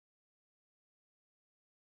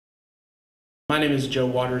My name is Joe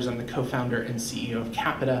Waters. I'm the co-founder and CEO of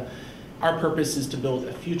Capita. Our purpose is to build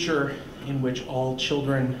a future in which all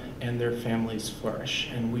children and their families flourish.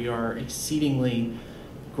 And we are exceedingly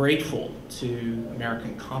grateful to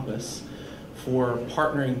American Compass for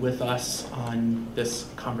partnering with us on this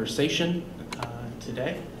conversation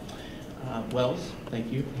today. Wells, thank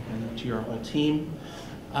you, and to your whole team.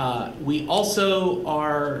 We also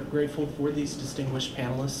are grateful for these distinguished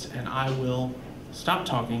panelists, and I will stop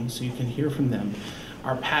talking so you can hear from them.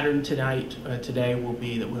 Our pattern today will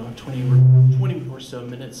be that we'll have 20 or so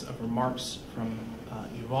minutes of remarks from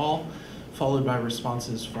Yuval, followed by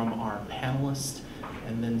responses from our panelists,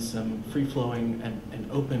 and then some free-flowing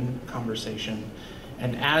and open conversation.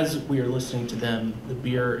 And as we are listening to them, the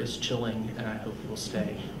beer is chilling, and I hope you will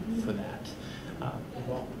stay for that.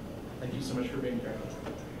 Yuval, thank you so much for being here.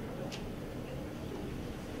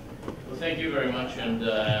 Well, thank you very much, and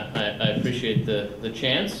I appreciate the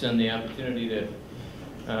chance and the opportunity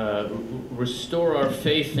to restore our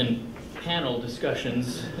faith in panel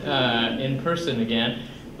discussions in person again.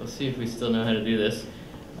 We'll see if we still know how to do this.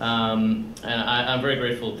 And I'm very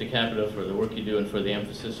grateful to Capita for the work you do and for the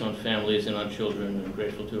emphasis on families and on children. I'm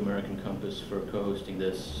grateful to American Compass for co-hosting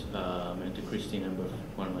this, and to Emba,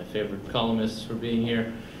 one of my favorite columnists, for being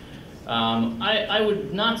here. I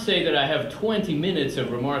would not say that I have 20 minutes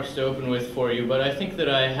of remarks to open with for you, but I think that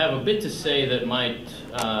I have a bit to say that might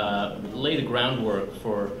lay the groundwork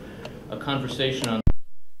for a conversation on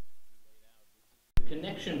the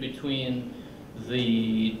connection between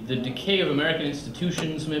the decay of American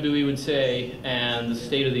institutions, maybe we would say, and the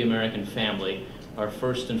state of the American family, our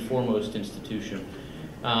first and foremost institution.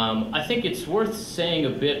 I think it's worth saying a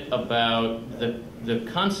bit about the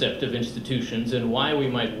concept of institutions and why we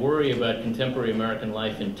might worry about contemporary American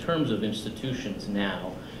life in terms of institutions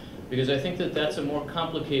now, because I think that that's a more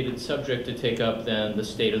complicated subject to take up than the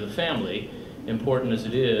state of the family, important as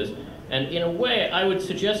it is. And in a way, I would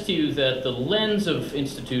suggest to you that the lens of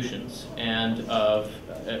institutions and of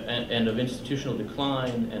institutional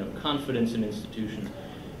decline and of confidence in institutions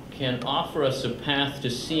can offer us a path to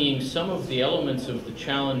seeing some of the elements of the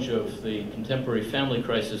challenge of the contemporary family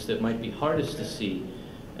crisis that might be hardest to see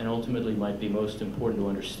and ultimately might be most important to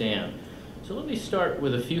understand. So let me start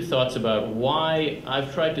with a few thoughts about why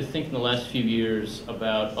I've tried to think in the last few years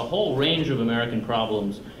about a whole range of American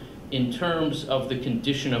problems in terms of the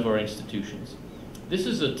condition of our institutions. This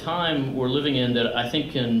is a time we're living in that I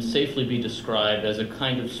think can safely be described as a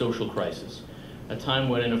kind of social crisis. A time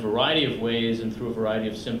when, in a variety of ways and through a variety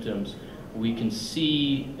of symptoms, we can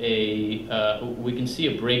see a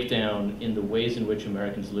breakdown in the ways in which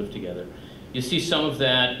Americans live together. You see some of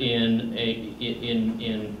that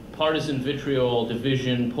in partisan vitriol,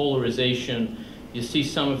 division, polarization. You see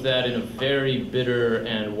some of that in a very bitter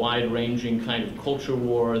and wide-ranging kind of culture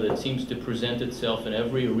war that seems to present itself in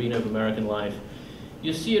every arena of American life.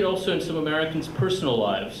 You see it also in some Americans' personal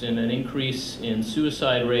lives, in an increase in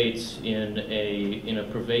suicide rates, in a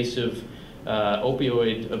pervasive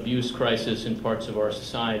opioid abuse crisis in parts of our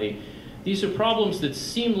society. These are problems that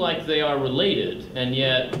seem like they are related, and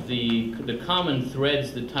yet the common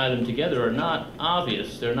threads that tie them together are not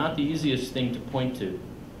obvious. They're not the easiest thing to point to.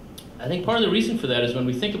 I think part of the reason for that is when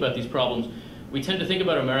we think about these problems, we tend to think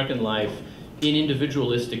about American life in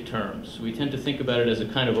individualistic terms. We tend to think about it as a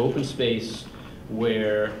kind of open space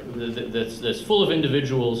where that's full of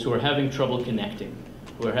individuals who are having trouble connecting,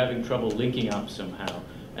 who are having trouble linking up somehow.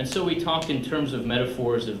 And so we talk in terms of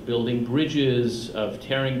metaphors of building bridges, of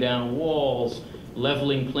tearing down walls,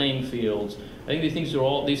 leveling playing fields. I think these things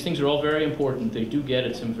are all very important. They do get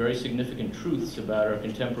at some very significant truths about our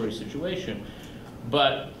contemporary situation.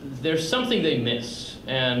 But there's something they miss,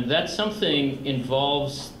 and that something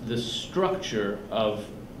involves the structure of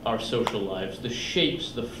our social lives, the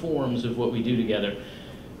shapes, the forms of what we do together,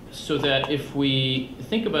 so that if we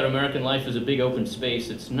think about American life as a big open space,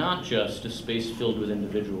 it's not just a space filled with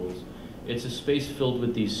individuals. It's a space filled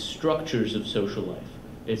with these structures of social life.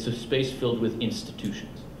 It's a space filled with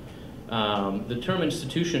institutions. The term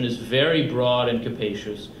institution is very broad and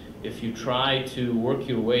capacious. If you try to work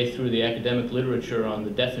your way through the academic literature on the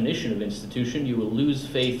definition of institution, you will lose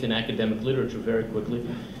faith in academic literature very quickly,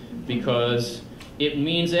 because it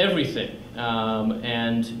means everything.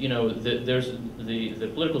 And you know, there's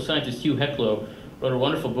the political scientist Hugh Heclo wrote a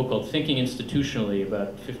wonderful book called Thinking Institutionally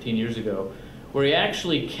about 15 years ago, where he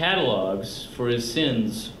actually catalogs for his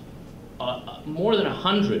sins more than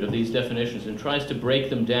 100 of these definitions and tries to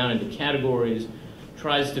break them down into categories,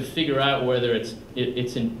 tries to figure out whether it's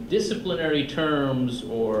in disciplinary terms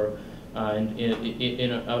or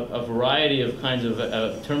in a variety of kinds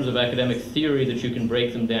of terms of academic theory that you can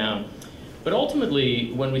break them down. But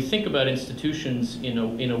ultimately, when we think about institutions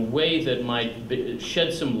in a way that might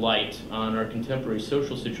shed some light on our contemporary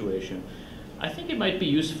social situation, I think it might be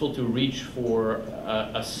useful to reach for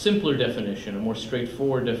a simpler definition, a more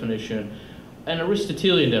straightforward definition, an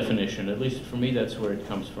Aristotelian definition. At least for me, that's where it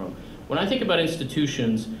comes from. When I think about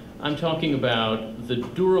institutions, I'm talking about the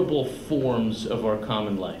durable forms of our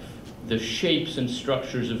common life, the shapes and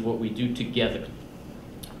structures of what we do together.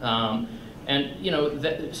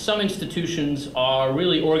 And some institutions are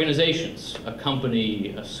really organizations, a company,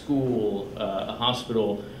 a school, a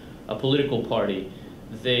hospital, a political party.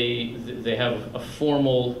 They have a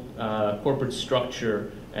formal corporate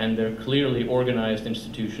structure, and they're clearly organized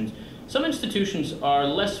institutions. Some institutions are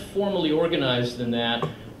less formally organized than that,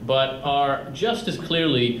 but are just as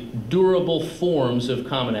clearly durable forms of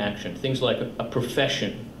common action. Things like a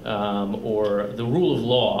profession or the rule of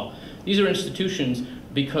law. These are institutions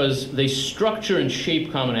because they structure and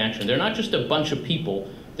shape common action. They're not just a bunch of people.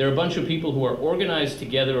 They're a bunch of people who are organized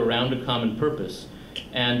together around a common purpose.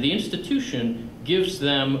 And the institution gives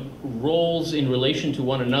them roles in relation to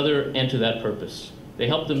one another and to that purpose. They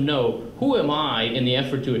help them know, who am I in the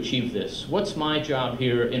effort to achieve this? What's my job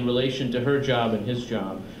here in relation to her job and his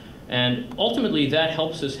job? And ultimately, that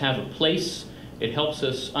helps us have a place. It helps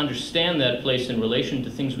us understand that place in relation to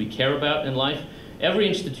things we care about in life. Every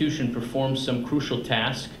institution performs some crucial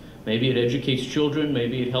task. Maybe it educates children,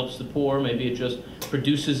 maybe it helps the poor, maybe it just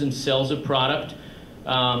produces and sells a product.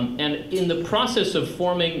 And in the process of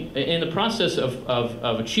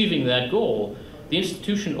achieving that goal, the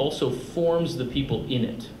institution also forms the people in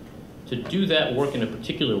it to do that work in a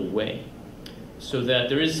particular way, so that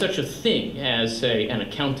there is such a thing as, say, an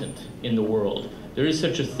accountant in the world. There is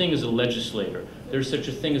such a thing as a legislator. There's such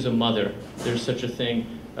a thing as a mother. There's such a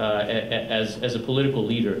thing as a political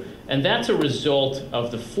leader. And that's a result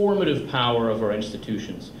of the formative power of our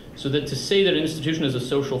institutions. So that to say that an institution is a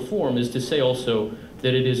social form is to say also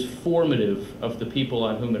that it is formative of the people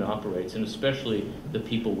on whom it operates, and especially the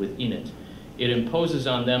people within it. It imposes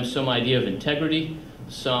on them some idea of integrity,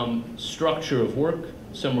 some structure of work,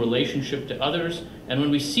 some relationship to others, and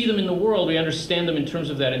when we see them in the world, we understand them in terms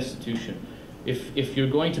of that institution. If you're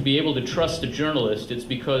going to be able to trust a journalist, it's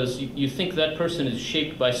because you think that person is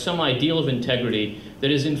shaped by some ideal of integrity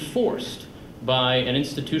that is enforced by an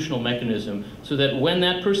institutional mechanism, so that when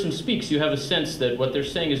that person speaks, you have a sense that what they're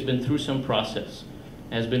saying has been through some process,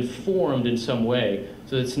 has been formed in some way,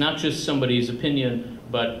 so it's not just somebody's opinion,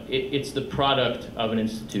 but it's the product of an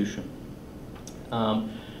institution.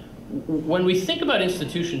 When we think about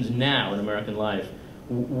institutions now in American life,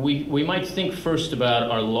 we might think first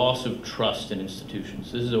about our loss of trust in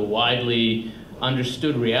institutions. This is a widely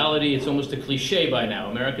understood reality. It's almost a cliche by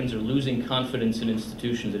now. Americans are losing confidence in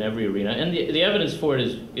institutions in every arena, and the evidence for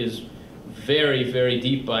it is very, very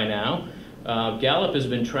deep by now. Gallup has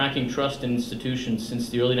been tracking trust in institutions since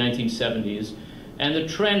the early 1970s, and the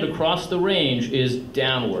trend across the range is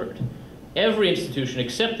downward. Every institution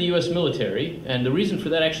except the US military, and the reason for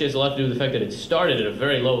that actually has a lot to do with the fact that it started at a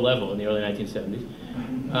very low level in the early 1970s,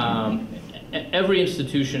 every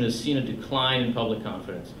institution has seen a decline in public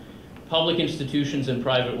confidence. Public institutions and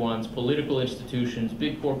private ones, political institutions,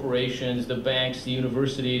 big corporations, the banks, the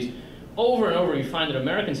universities, over and over you find that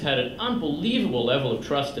Americans had an unbelievable level of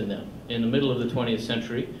trust in them in the middle of the 20th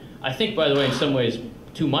century. I think, by the way, in some ways,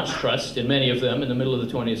 too much trust in many of them in the middle of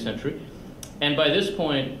the 20th century. And by this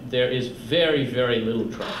point, there is very, very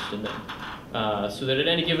little trust in them. So that at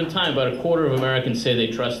any given time, about a quarter of Americans say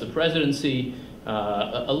they trust the presidency,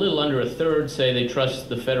 a little under a third say they trust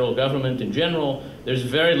the federal government in general. There's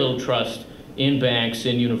very little trust in banks,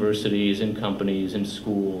 in universities, in companies, in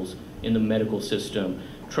schools, in the medical system.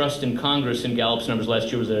 Trust in Congress in Gallup's numbers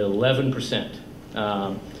last year was at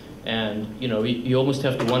 11%. And you almost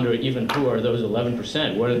have to wonder, even who are those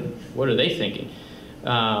 11%? What are they thinking?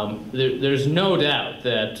 There's no doubt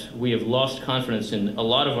that we have lost confidence in a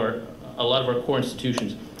lot of our core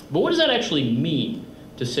institutions. But what does that actually mean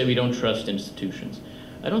to say we don't trust institutions?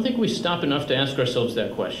 I don't think we stop enough to ask ourselves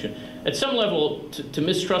that question. At some level, to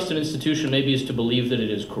mistrust an institution maybe is to believe that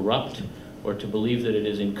it is corrupt or to believe that it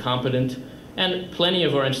is incompetent. And plenty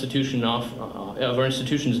of our institutions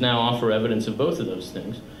now offer evidence of both of those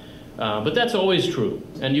things. But that's always true.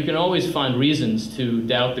 And you can always find reasons to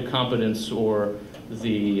doubt the competence or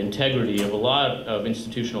the integrity of a lot of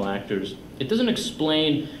institutional actors. It doesn't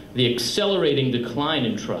explain the accelerating decline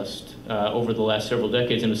in trust over the last several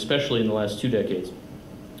decades, and especially in the last 2 decades.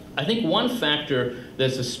 I think one factor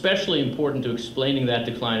that's especially important to explaining that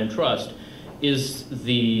decline in trust is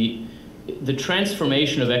the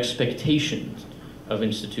transformation of expectations of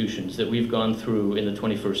institutions that we've gone through in the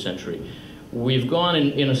 21st century. we've gone,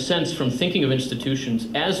 in a sense, from thinking of institutions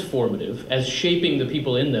as formative, as shaping the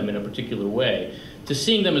people in them in a particular way, to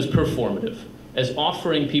seeing them as performative, as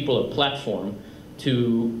offering people a platform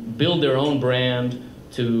to build their own brand,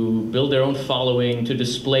 to build their own following, to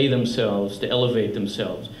display themselves, to elevate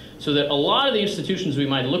themselves. So that a lot of the institutions we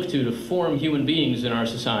might look to form human beings in our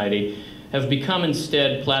society have become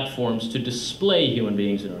instead platforms to display human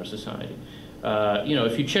beings in our society. You know,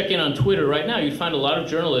 if you check in on Twitter right now, you find a lot of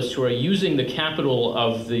journalists who are using the capital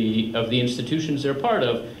of the institutions they're part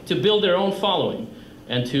of to build their own following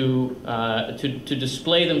and to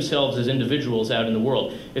display themselves as individuals out in the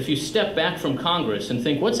world. If you step back from Congress and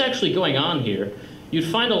think, what's actually going on here, you'd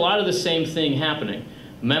find a lot of the same thing happening.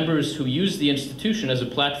 Members who use the institution as a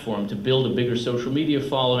platform to build a bigger social media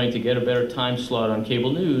following, to get a better time slot on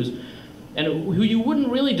cable news, and who you wouldn't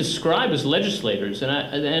really describe as legislators,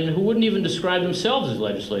 and who wouldn't even describe themselves as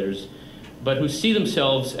legislators, but who see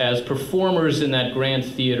themselves as performers in that grand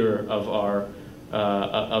theater of our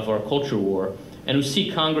culture war, and who see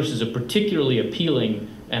Congress as a particularly appealing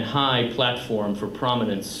and high platform for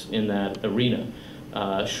prominence in that arena.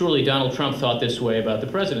 Surely Donald Trump thought this way about the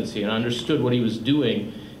presidency and understood what he was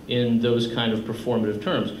doing in those kind of performative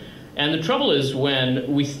terms. And the trouble is,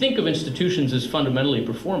 when we think of institutions as fundamentally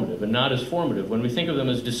performative and not as formative, when we think of them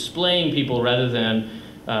as displaying people rather than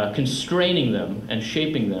constraining them and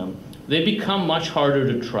shaping them, they become much harder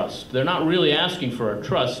to trust. They're not really asking for our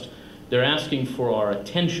trust, they're asking for our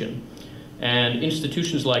attention. And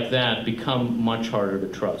institutions like that become much harder to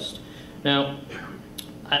trust. Now,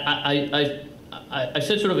 I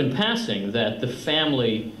said sort of in passing that the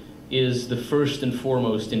family is the first and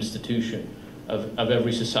foremost institution of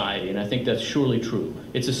every society, and I think that's surely true.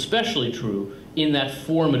 It's especially true in that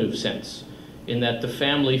formative sense, in that the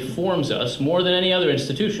family forms us more than any other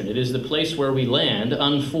institution. It is the place where we land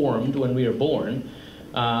unformed when we are born,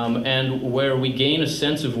 and where we gain a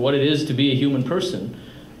sense of what it is to be a human person,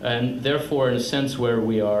 and therefore in a sense where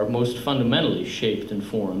we are most fundamentally shaped and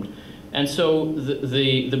formed. And so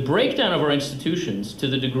the breakdown of our institutions, to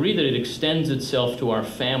the degree that it extends itself to our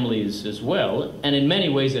families as well, and in many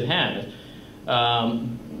ways it has,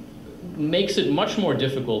 makes it much more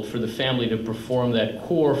difficult for the family to perform that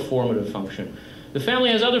core formative function. The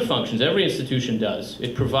family has other functions. Every institution does.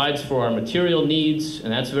 It provides for our material needs,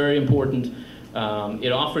 and that's very important.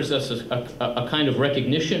 It offers us a kind of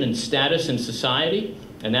recognition and status in society,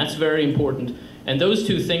 and that's very important. And those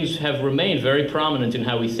two things have remained very prominent in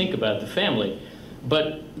how we think about the family.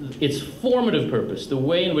 But its formative purpose, the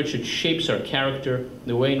way in which it shapes our character,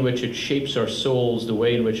 the way in which it shapes our souls, the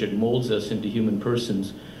way in which it molds us into human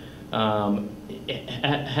persons,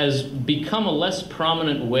 has become a less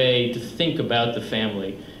prominent way to think about the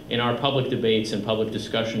family in our public debates and public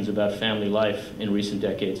discussions about family life in recent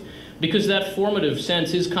decades. Because that formative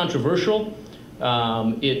sense is controversial.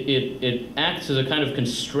 It acts as a kind of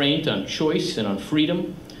constraint on choice and on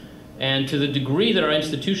freedom. And to the degree that our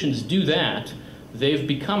institutions do that, they've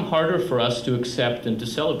become harder for us to accept and to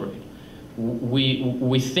celebrate.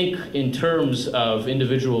 We think in terms of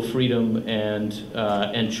individual freedom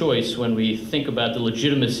and choice when we think about the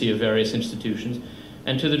legitimacy of various institutions.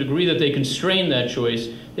 And to the degree that they constrain that choice,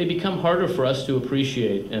 they become harder for us to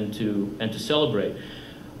appreciate and to celebrate.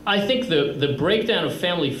 I think the breakdown of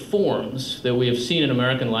family forms that we have seen in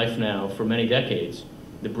American life now for many decades,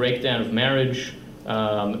 the breakdown of marriage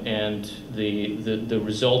and the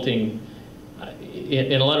resulting,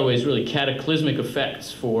 in a lot of ways, really cataclysmic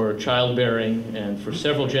effects for childbearing and for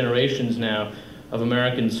several generations now of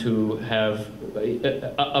Americans who have,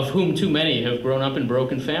 of whom too many have grown up in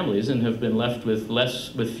broken families and have been left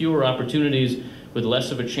with fewer opportunities, with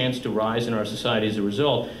less of a chance to rise in our society as a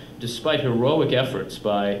result, despite heroic efforts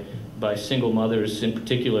by single mothers in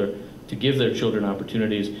particular to give their children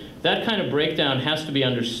opportunities. That kind of breakdown has to be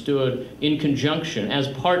understood in conjunction as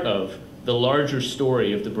part of the larger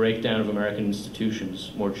story of the breakdown of American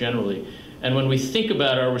institutions more generally. And when we think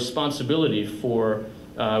about our responsibility for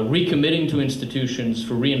recommitting to institutions,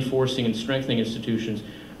 for reinforcing and strengthening institutions,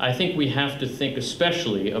 I think we have to think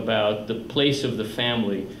especially about the place of the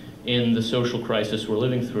family in the social crisis we're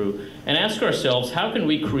living through, and ask ourselves, how can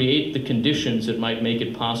we create the conditions that might make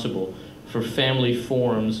it possible for family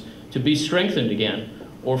forms to be strengthened again,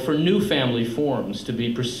 or for new family forms to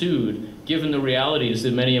be pursued, given the realities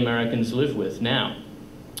that many Americans live with now?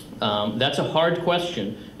 That's a hard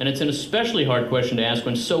question, and it's an especially hard question to ask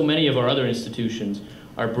when so many of our other institutions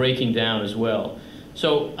are breaking down as well.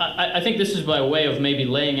 So I think this is by way of maybe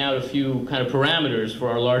laying out a few kind of parameters for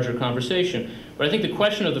our larger conversation. But I think the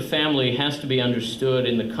question of the family has to be understood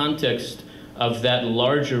in the context of that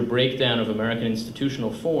larger breakdown of American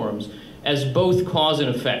institutional forms as both cause and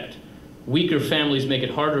effect. weaker families make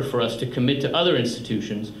it harder for us to commit to other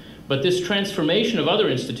institutions, but this transformation of other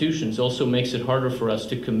institutions also makes it harder for us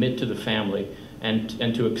to commit to the family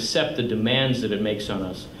and to accept the demands that it makes on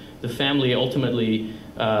us. The family ultimately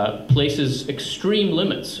places extreme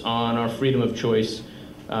limits on our freedom of choice.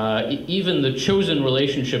 Even the chosen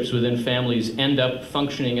relationships within families end up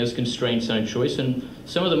functioning as constraints on choice, and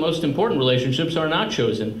some of the most important relationships are not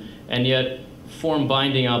chosen, and yet form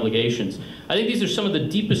binding obligations. I think these are some of the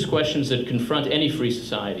deepest questions that confront any free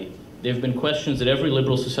society. They've been questions that every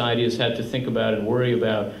liberal society has had to think about and worry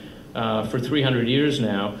about for 300 years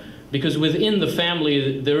now, because within the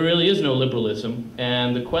family there really is no liberalism,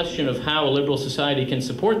 and the question of how a liberal society can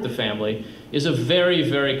support the family is a very,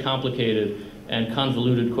 very complicated and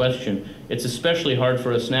convoluted question. It's especially hard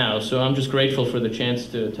for us now, so I'm just grateful for the chance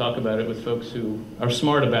to talk about it with folks who are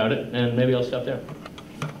smart about it, and maybe I'll stop there.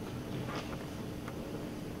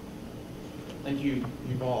 Thank you,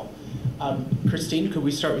 Yuval. Christine, could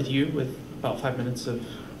we start with you with about 5 minutes of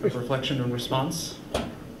reflection and response?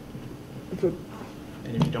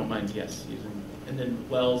 And if you don't mind, yes, and then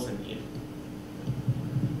Wells and Ian.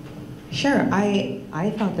 Sure,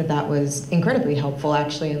 I thought that was incredibly helpful,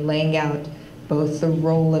 actually, in laying out both the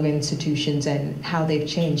role of institutions and how they've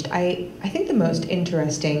changed. I think the most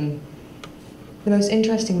interesting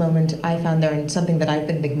moment I found there, and something that I've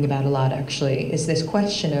been thinking about a lot, actually, is this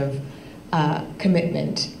question of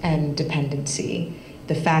commitment and dependency.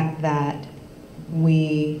 The fact that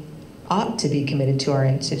we ought to be committed to our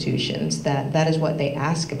institutions, that is what they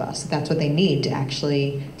ask of us, that's what they need to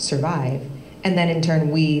actually survive. And then in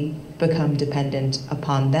turn, we become dependent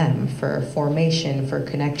upon them for formation, for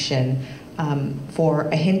connection, for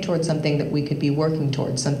a hint towards something that we could be working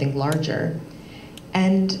towards, something larger.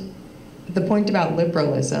 And the point about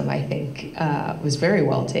liberalism, I think, was very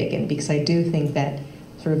well taken, because I do think that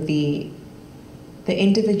sort of the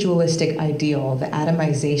individualistic ideal, the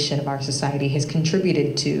atomization of our society has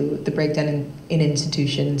contributed to the breakdown in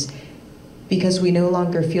institutions, because we no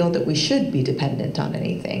longer feel that we should be dependent on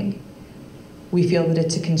anything. We feel that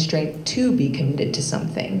it's a constraint to be committed to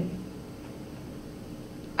something.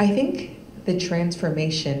 I think the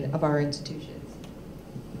transformation of our institutions,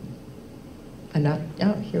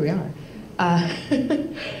 here we are.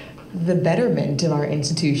 The betterment of our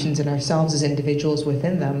institutions and ourselves as individuals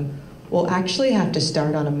within them will actually have to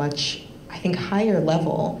start on a much, I think, higher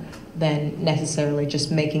level than necessarily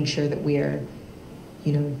just making sure that we are,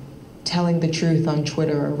 telling the truth on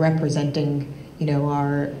Twitter or representing,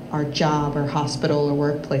 our job or hospital or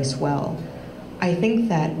workplace well. I think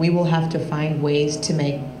that we will have to find ways to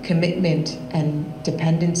make commitment and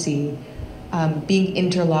dependency, being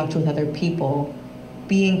interlocked with other people,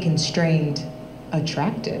 being constrained,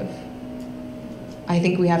 attractive. I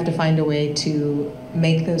think we have to find a way to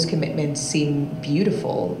make those commitments seem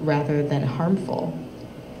beautiful rather than harmful.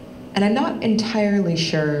 And I'm not entirely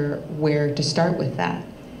sure where to start with that.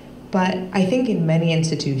 But I think in many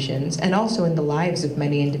institutions, and also in the lives of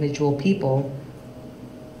many individual people,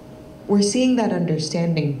 we're seeing that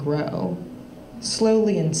understanding grow,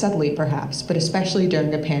 slowly and subtly perhaps, but especially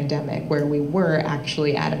during a pandemic where we were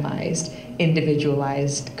actually atomized,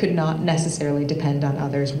 individualized, could not necessarily depend on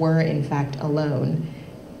others, were in fact alone.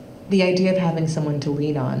 The idea of having someone to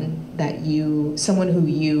lean on, someone who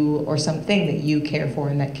you, or something that you care for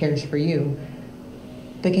and that cares for you,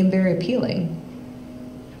 became very appealing.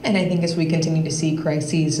 And I think as we continue to see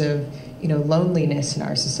crises of, loneliness in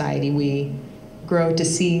our society, we grow to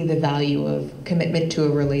see the value of commitment to a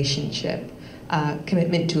relationship,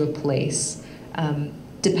 commitment to a place,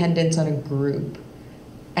 dependence on a group,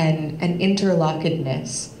 and an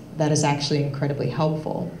interlockedness that is actually incredibly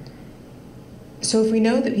helpful. So if we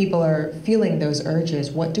know that people are feeling those urges,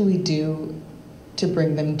 what do we do to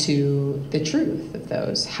bring them to the truth of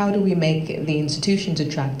those? How do we make the institutions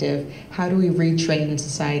attractive? How do we retrain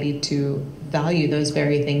society to value those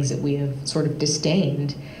very things that we have sort of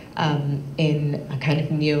disdained in a kind of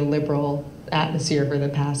neoliberal atmosphere for the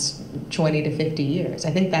past 20 to 50 years?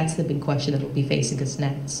 I think that's the big question that will be facing us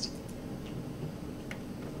next.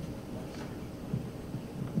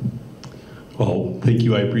 Well, thank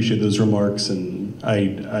you. I appreciate those remarks, and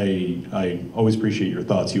I always appreciate your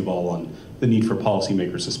thoughts, Yuval, on the need for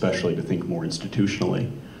policymakers especially to think more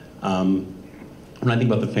institutionally. When I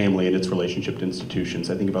think about the family and its relationship to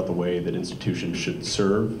institutions, I think about the way that institutions should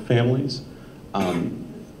serve families.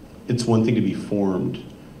 It's one thing to be formed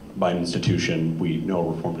by an institution, we know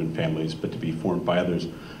we're formed in families, but to be formed by others,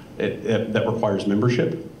 that requires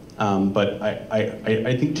membership. But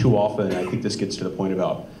I think too often, and I think this gets to the point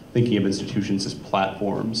about thinking of institutions as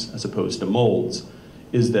platforms as opposed to molds,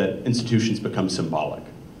 is that institutions become symbolic.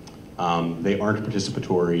 They aren't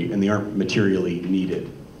participatory, and they aren't materially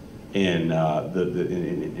needed in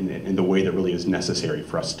the way that really is necessary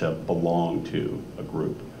for us to belong to a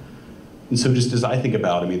group. And so just as I think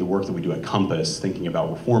about, the work that we do at Compass, thinking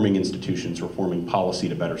about reforming institutions, reforming policy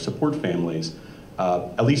to better support families,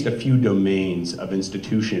 at least a few domains of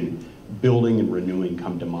institution building and renewing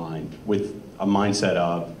come to mind, with a mindset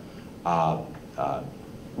of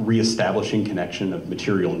reestablishing connection of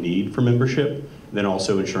material need for membership, then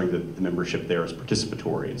also ensuring that the membership there is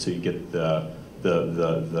participatory. And so you get the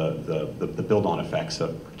build-on effects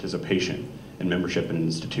of participation and membership in an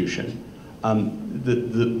institution.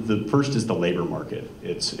 The first is the labor market.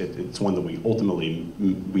 It's one that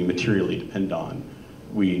we materially depend on.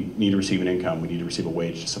 We need to receive an income, we need to receive a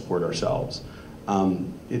wage to support ourselves.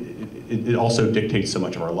 It also dictates so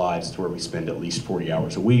much of our lives to where we spend at least 40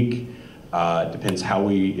 hours a week. It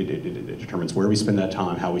determines where we spend that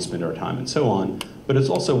time, how we spend our time, and so on. But it's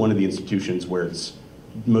also one of the institutions where it's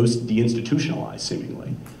most deinstitutionalized,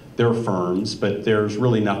 seemingly. There are firms, but there's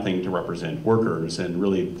really nothing to represent workers, and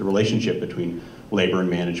really the relationship between labor and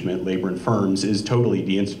management, labor and firms, is totally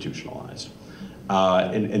deinstitutionalized.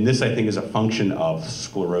 And this, I think, is a function of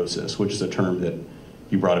sclerosis, which is a term that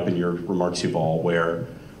you brought up in your remarks, Yuval, where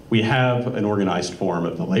we have an organized form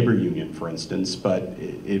of the labor union, for instance, but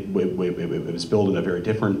it was built in a very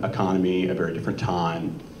different economy, a very different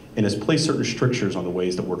time, and has placed certain strictures on the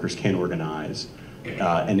ways that workers can organize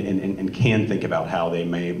and can think about how they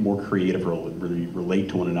may more creatively relate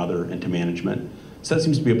to one another and to management. So that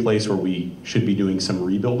seems to be a place where we should be doing some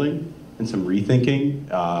rebuilding and some rethinking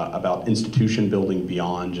about institution building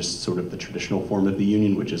beyond just sort of the traditional form of the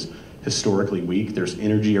union, which is historically weak. There's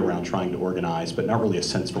energy around trying to organize, but not really a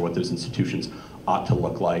sense for what those institutions ought to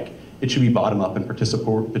look like. It should be bottom-up and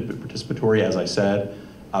participatory, as I said,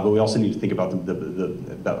 but we also need to think about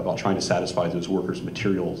about trying to satisfy those workers'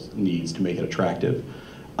 materials needs to make it attractive.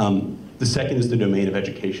 The second is the domain of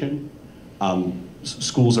education.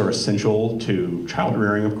 Schools are essential to child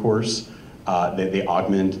rearing, of course. They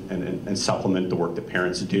augment and supplement the work that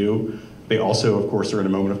parents do. They also, of course, are in a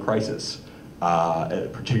moment of crisis.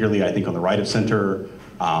 Particularly, I think, on the right of center,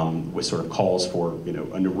 with sort of calls for a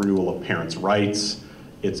renewal of parents' rights.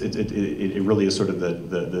 It really is sort of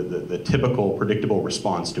the typical, predictable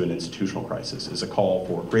response to an institutional crisis, is a call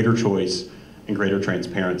for greater choice and greater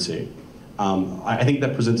transparency. I think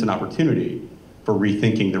that presents an opportunity for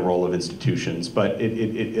rethinking the role of institutions, but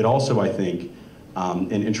it also, I think,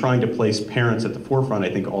 in trying to place parents at the forefront,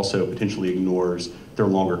 I think also potentially ignores their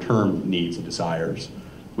longer-term needs and desires,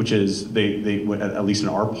 which is, at least in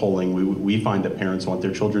our polling, we find that parents want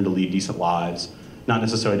their children to lead decent lives, not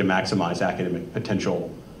necessarily to maximize academic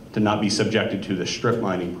potential, to not be subjected to the strip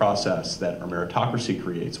mining process that our meritocracy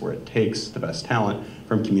creates, where it takes the best talent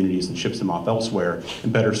from communities and ships them off elsewhere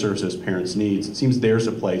and better serves those parents' needs. It seems there's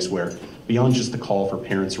a place where, beyond just the call for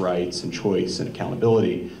parents' rights and choice and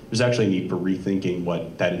accountability, there's actually a need for rethinking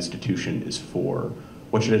what that institution is for.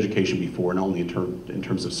 What should education be for, not only in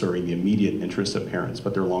terms of serving the immediate interests of parents,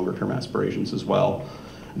 but their longer-term aspirations as well.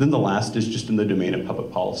 And then the last is just in the domain of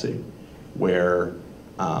public policy, where,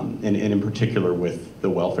 and in particular with the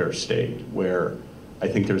welfare state, where I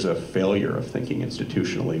think there's a failure of thinking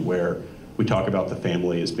institutionally, where we talk about the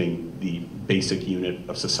family as being the basic unit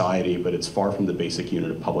of society, but it's far from the basic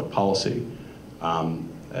unit of public policy. Family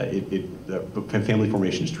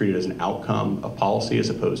formation is treated as an outcome of policy as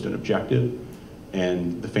opposed to an objective,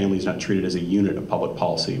 and the family is not treated as a unit of public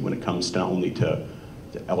policy when it comes not only to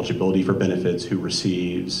eligibility for benefits, who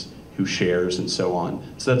receives, who shares, and so on.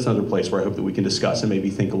 So that's another place where I hope that we can discuss and maybe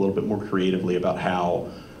think a little bit more creatively about how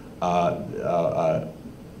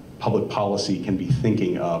public policy can be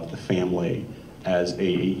thinking of the family as a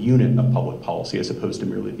unit of public policy as opposed to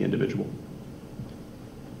merely the individual.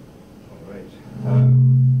 All right.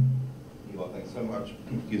 Yuval, thanks so much.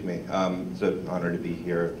 Excuse me. It's an honor to be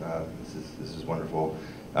here. This is wonderful.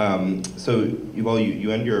 So Yuval,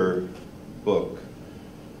 you end your book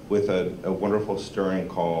with a wonderful stirring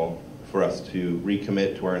call for us to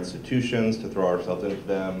recommit to our institutions, to throw ourselves into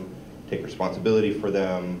them, take responsibility for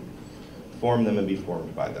them, form them and be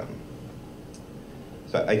formed by them.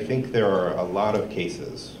 So I think there are a lot of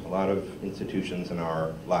cases, a lot of institutions in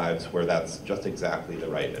our lives where that's just exactly the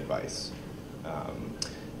right advice.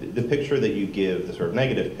 The picture that you give, the sort of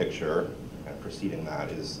negative picture preceding that,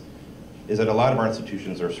 is that a lot of our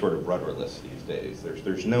institutions are sort of rudderless these days.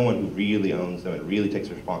 There's no one who really owns them and really takes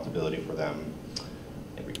responsibility for them,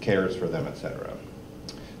 and cares for them, et cetera.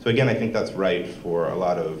 So again, I think that's right for a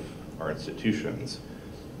lot of our institutions.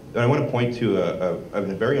 And I want to point to a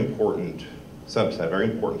very important subset, very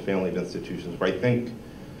important family of institutions where I think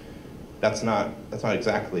that's not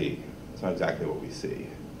exactly That's not exactly what we see.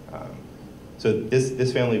 So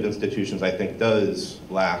this family of institutions, I think, does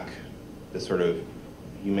lack the sort of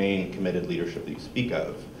humane, committed leadership that you speak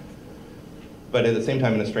of. But at the same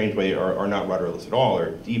time, in a strange way, are not rudderless at all,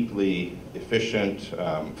 are deeply efficient,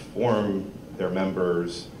 form their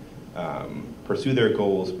members, pursue their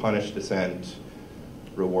goals, punish dissent,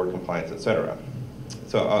 reward compliance, etc.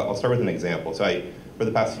 So I'll start with an example. So I, for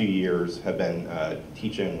the past few years, have been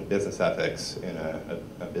teaching business ethics in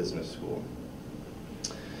a business school.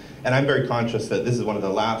 And I'm very conscious that this is one of the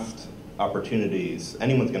last opportunities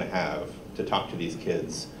anyone's going to have to talk to these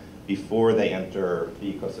kids before they enter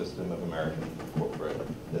the ecosystem of American corporate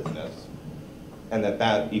business, and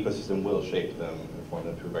that ecosystem will shape them and form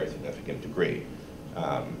them to a very significant degree.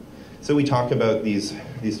 So we talk about these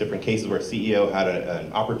different cases where a CEO had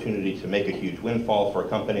an opportunity to make a huge windfall for a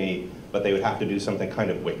company, but they would have to do something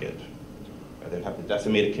kind of wicked. They'd have to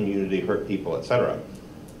decimate a community, hurt people, etc.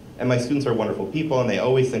 And my students are wonderful people, and they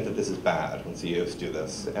always think that this is bad when CEOs do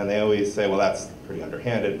this. And they always say, well, that's pretty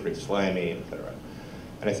underhanded, pretty slimy, etc.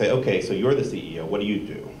 And I say, okay, so you're the CEO, what do you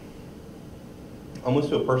do? Almost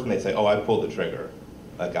to a person, they say, oh, I pulled the trigger.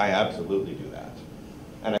 Like, I absolutely do that.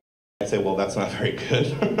 And I say, well, that's not very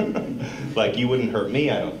good. Like, you wouldn't hurt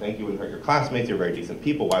me, I don't think. You wouldn't hurt your classmates, you're very decent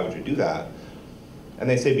people, why would you do that? And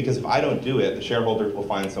they say, because if I don't do it, the shareholders will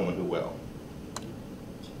find someone who will.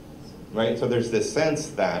 Right? So there's this sense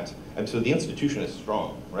that, and so the institution is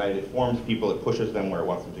strong, right? It forms people, it pushes them where it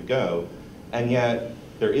wants them to go, and yet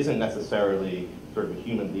there isn't necessarily sort of a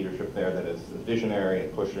human leadership there that is visionary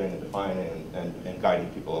and pushing and defining and guiding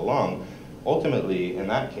people along. Ultimately, in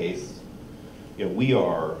that case, you know, we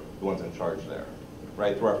are the ones in charge there,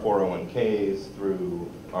 right? Through our 401ks,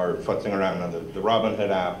 through our futzing around on the Robinhood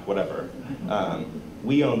app, whatever.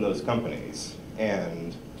 We own those companies,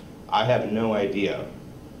 and I have no idea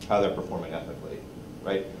how they're performing ethically,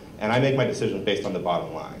 right? And I make my decisions based on the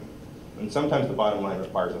bottom line. And sometimes the bottom line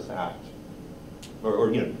requires us to act,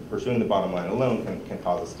 or you know, pursuing the bottom line alone can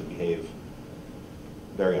cause us to behave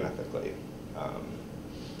very unethically.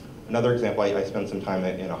 Another example, I spent some time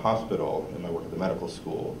in a hospital in my work at the medical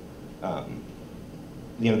school.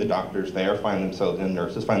 You know, the doctors there find themselves, and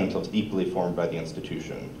nurses find themselves deeply formed by the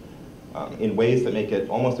institution in ways that make it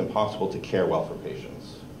almost impossible to care well for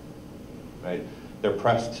patients, right? They're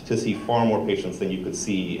pressed to see far more patients than you could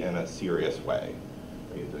see in a serious way.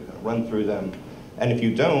 You have to kind of run through them. And if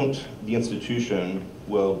you don't, the institution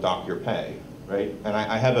will dock your pay, right? And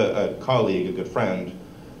I have a colleague, a good friend,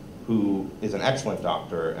 who is an excellent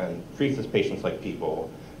doctor and treats his patients like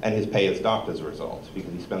people, and his pay is docked as a result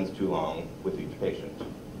because he spends too long with each patient.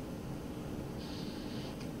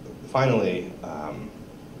 Finally,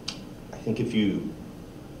 I think if you,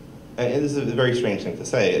 and this is a very strange thing to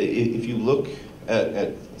say, if you look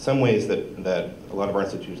at some ways that a lot of our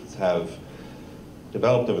institutions have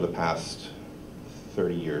developed over the past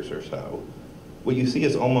 30 years or so, what you see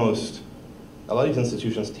is almost a lot of these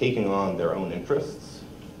institutions taking on their own interests,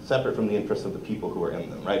 separate from the interests of the people who are in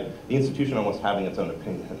them, right? The institution almost having its own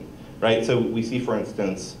opinion, right? So we see, for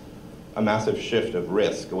instance, a massive shift of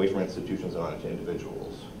risk away from institutions and onto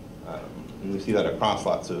individuals. And we see that across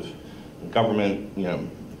lots of government, you know,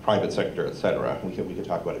 private sector, et cetera. We could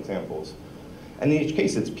talk about examples. And in each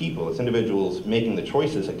case, it's people, it's individuals making the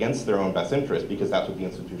choices against their own best interest because that's what the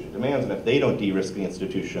institution demands, and if they don't de-risk the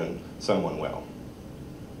institution, someone will.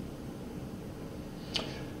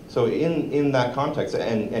 So in that context,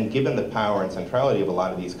 and given the power and centrality of a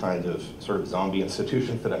lot of these kinds of sort of zombie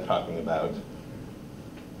institutions that I'm talking about,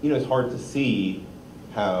 you know, it's hard to see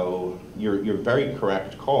how your very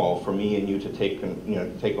correct call for me and you to take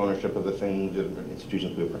ownership of the things, the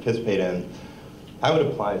institutions we participate in, how it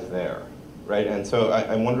applies there. Right, and so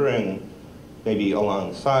I'm wondering, maybe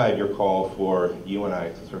alongside your call for you and I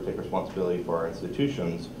to sort of take responsibility for our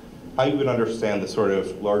institutions, how you would understand the sort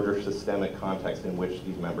of larger systemic context in which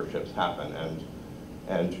these memberships happen,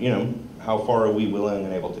 and you know, how far are we willing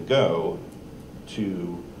and able to go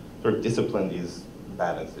to sort of discipline these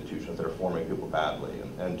bad institutions that are forming people badly,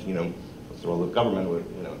 and you know, what's the role of government,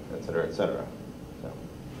 you know, et cetera, et cetera. So.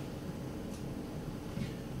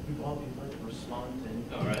 Yuval, would you like to respond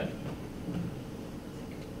to? All right.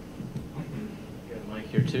 Mic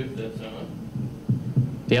here too, that's on.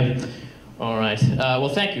 Yeah, all right. Well,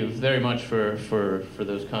 thank you very much for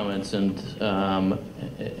those comments and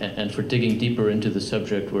for digging deeper into the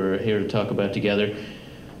subject we're here to talk about together.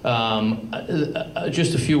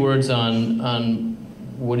 Just a few words on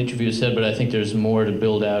what each of you said, but I think there's more to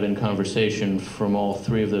build out in conversation from all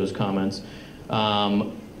three of those comments.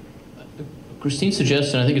 Christine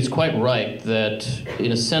suggests, and I think it's quite right, that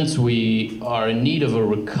in a sense we are in need of a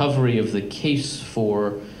recovery of the case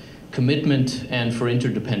for commitment and for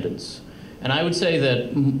interdependence. And I would say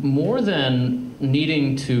that more than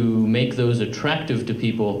needing to make those attractive to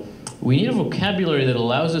people, we need a vocabulary that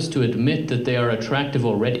allows us to admit that they are attractive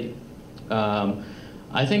already.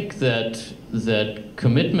 I think that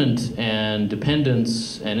commitment and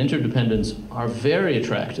dependence and interdependence are very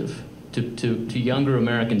attractive to younger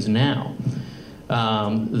Americans now.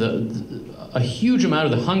 A huge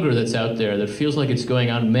amount of the hunger that's out there that feels like it's going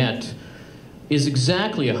unmet is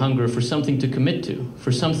exactly a hunger for something to commit to,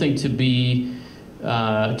 for something to be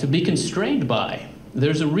constrained by.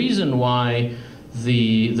 There's a reason why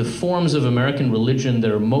the forms of American religion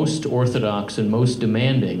that are most orthodox and most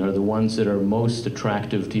demanding are the ones that are most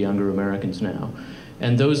attractive to younger Americans now.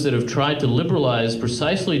 And those that have tried to liberalize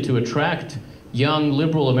precisely to attract young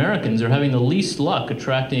liberal Americans are having the least luck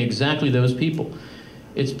attracting exactly those people.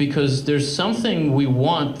 It's because there's something we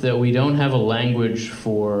want that we don't have a language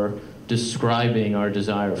for describing our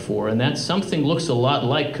desire for, and that something looks a lot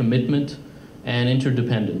like commitment and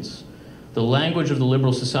interdependence. The language of the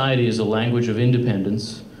liberal society is a language of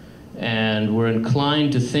independence, and we're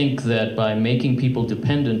inclined to think that by making people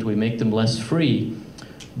dependent, we make them less free.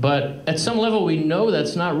 But at some level, we know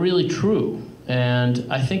that's not really true. And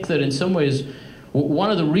I think that in some ways,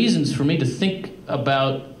 one of the reasons for me to think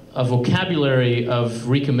about a vocabulary of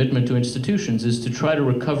recommitment to institutions is to try to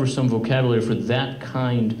recover some vocabulary for that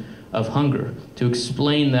kind of hunger, to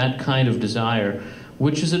explain that kind of desire,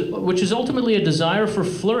 which is ultimately a desire for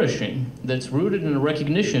flourishing that's rooted in a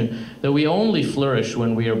recognition that we only flourish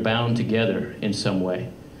when we are bound together in some way,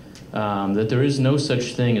 that there is no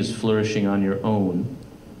such thing as flourishing on your own.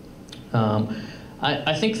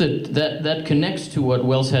 I think that connects to what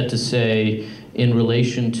Wells had to say in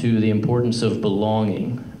relation to the importance of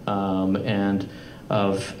belonging and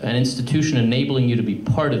of an institution enabling you to be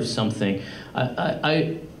part of something.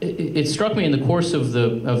 It struck me in the course of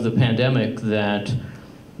the pandemic that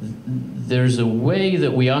there's a way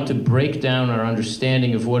that we ought to break down our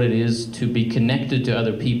understanding of what it is to be connected to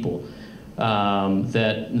other people.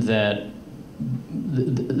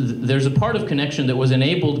 There's a part of connection that was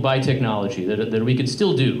enabled by technology that we could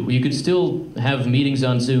still do. You could still have meetings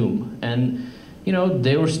on Zoom, and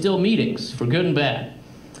they were still meetings, for good and bad.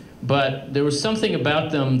 But there was something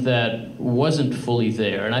about them that wasn't fully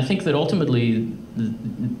there. And I think that ultimately,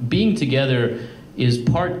 being together is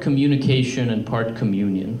part communication and part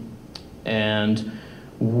communion. And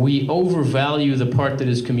we overvalue the part that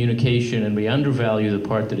is communication, and we undervalue the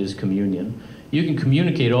part that is communion. You can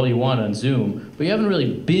communicate all you want on Zoom, but you haven't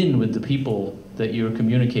really been with the people that you're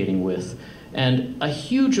communicating with. And a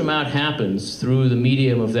huge amount happens through the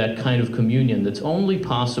medium of that kind of communion that's only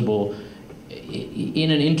possible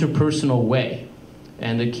in an interpersonal way,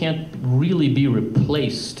 and it can't really be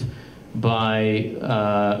replaced by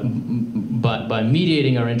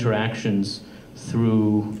mediating our interactions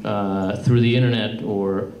through the internet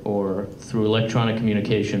or through electronic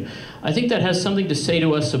communication. I think that has something to say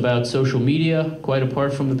to us about social media, quite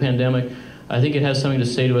apart from the pandemic. I think it has something to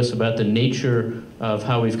say to us about the nature of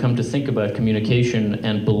how we've come to think about communication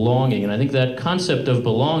and belonging. And I think that concept of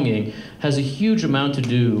belonging has a huge amount to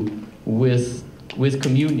do with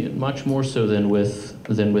communion, much more so than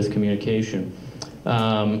with communication.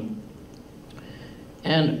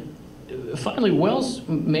 And finally, Wells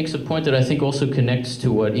makes a point that I think also connects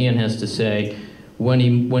to what Ian has to say when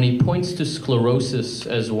he points to sclerosis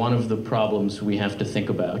as one of the problems we have to think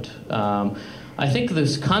about. I think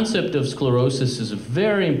this concept of sclerosis is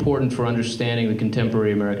very important for understanding the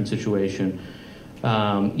contemporary American situation.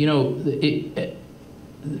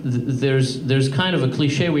 There's kind of a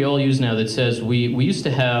cliche we all use now that says we used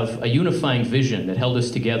to have a unifying vision that held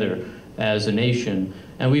us together as a nation,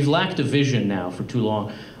 and we've lacked a vision now for too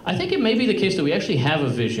long. I think it may be the case that we actually have a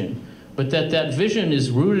vision, but that vision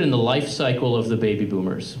is rooted in the life cycle of the baby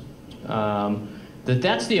boomers.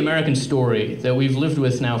 That's the American story that we've lived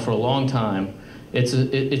with now for a long time. It's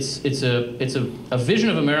a vision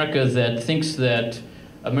of America that thinks that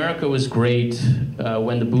America was great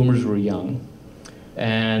when the boomers were young,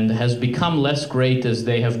 and has become less great as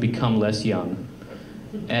they have become less young.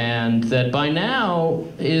 And that by now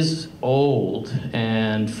is old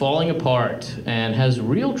and falling apart and has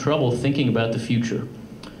real trouble thinking about the future.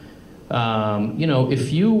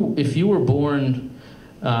 If you were born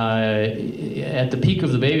at the peak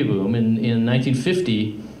of the baby boom in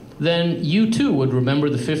 1950, then you too would remember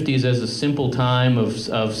the 50s as a simple time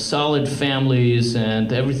of solid families,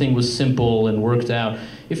 and everything was simple and worked out.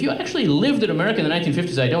 If you actually lived in America in the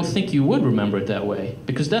 1950s, I don't think you would remember it that way,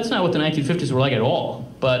 because that's not what the 1950s were like at all.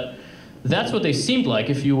 But that's what they seemed like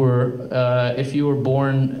if you were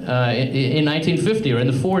born in 1950 or in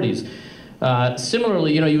the 40s.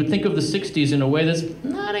 Similarly, you would think of the 60s in a way that's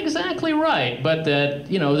not exactly right, but that,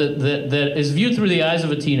 that is viewed through the eyes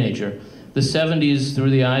of a teenager. The 70s through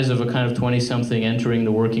the eyes of a kind of 20-something entering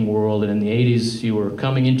the working world, and in the 80s you were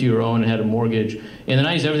coming into your own and had a mortgage. In the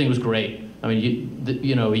 90s everything was great. I mean,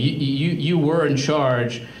 you were in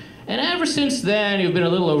charge, and ever since then you've been a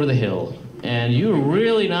little over the hill, and you're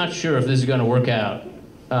really not sure if this is going to work out,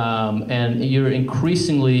 and you're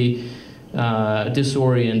increasingly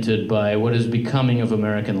disoriented by what is becoming of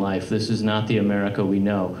American life. This is not the America we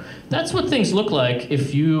know. That's what things look like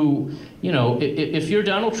if if you're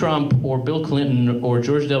Donald Trump or Bill Clinton or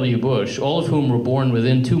George W. Bush, all of whom were born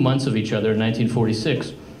within 2 months of each other in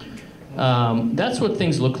 1946. That's what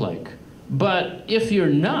things look like. But if you're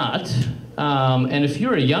not, and if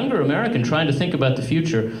you're a younger American trying to think about the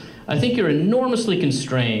future, I think you're enormously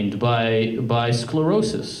constrained by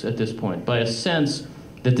sclerosis at this point, by a sense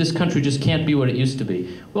that this country just can't be what it used to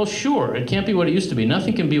be. Well, sure, it can't be what it used to be.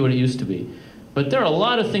 Nothing can be what it used to be. But there are a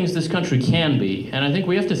lot of things this country can be, and I think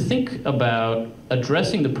we have to think about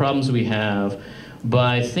addressing the problems we have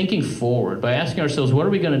by thinking forward, by asking ourselves, what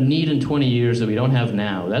are we going to need in 20 years that we don't have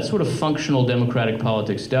now? That's what a functional democratic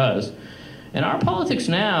politics does. And our politics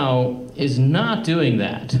now is not doing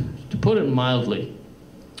that, to put it mildly.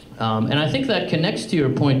 And I think that connects to your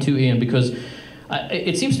point too, Ian, because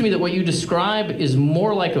it seems to me that what you describe is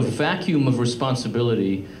more like a vacuum of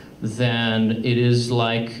responsibility than it is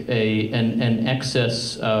like an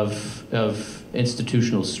excess of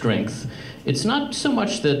institutional strength. It's not so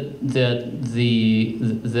much that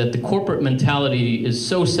the corporate mentality is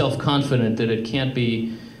so self-confident that it can't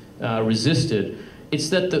be resisted. It's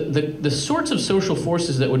that the sorts of social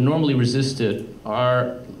forces that would normally resist it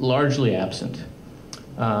are largely absent.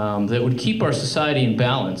 That would keep our society in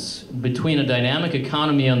balance between a dynamic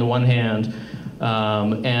economy on the one hand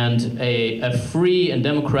and a free and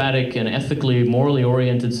democratic and ethically, morally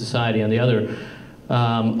oriented society on the other.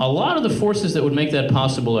 A lot of the forces that would make that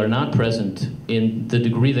possible are not present in the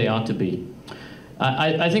degree they ought to be.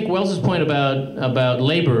 I think Wells's point about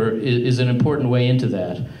labor is an important way into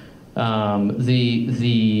that.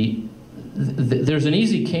 There's an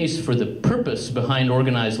easy case for the purpose behind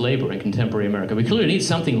organized labor in contemporary America. We clearly need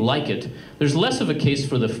something like it. There's less of a case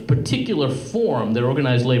for the particular form that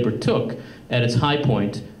organized labor took at its high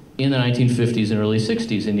point in the 1950s and early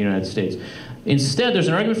 60s in the United States. Instead, there's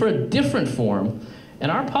an argument for a different form, and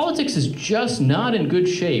our politics is just not in good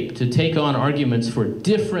shape to take on arguments for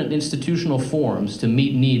different institutional forms to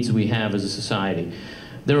meet needs we have as a society.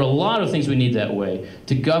 There are a lot of things we need that way.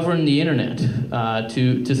 To govern the internet,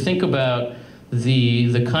 to think about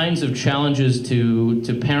the kinds of challenges to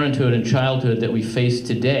parenthood and childhood that we face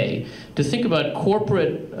today, to think about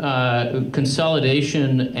corporate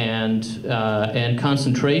consolidation and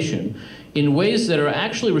concentration in ways that are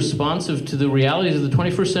actually responsive to the realities of the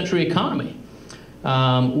 21st century economy.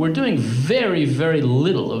 We're doing very, very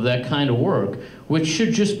little of that kind of work, which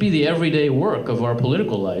should just be the everyday work of our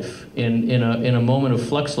political life in a moment of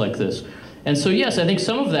flux like this. And so yes, I think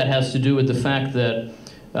some of that has to do with the fact that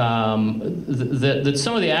that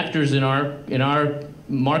some of the actors in our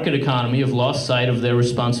market economy have lost sight of their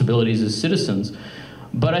responsibilities as citizens.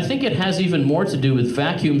 But I think it has even more to do with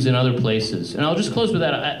vacuums in other places. And I'll just close with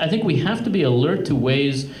that. I think we have to be alert to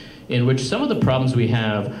ways in which some of the problems we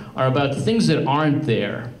have are about things that aren't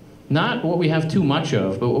there. Not what we have too much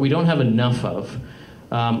of, but what we don't have enough of.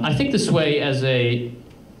 I think this way as a,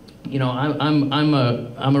 I'm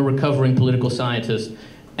a recovering political scientist,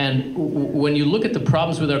 and when you look at the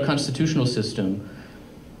problems with our constitutional system,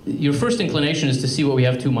 your first inclination is to see what we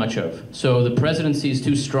have too much of. So the presidency is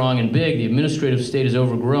too strong and big, the administrative state is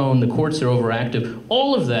overgrown, the courts are overactive.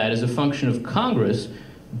 All of that is a function of Congress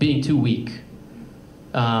being too weak.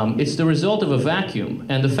 It's the result of a vacuum.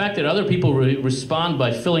 And the fact that other people respond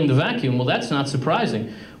by filling the vacuum, well, that's not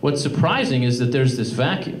surprising. What's surprising is that there's this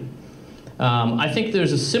vacuum. I think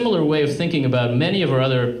there's a similar way of thinking about many of the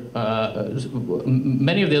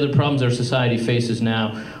other problems our society faces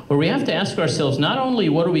now, where we have to ask ourselves not only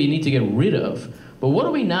what do we need to get rid of, but what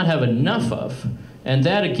do we not have enough of? And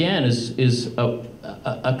that, again, is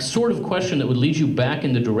a sort of question that would lead you back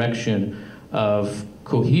in the direction of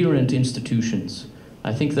coherent institutions.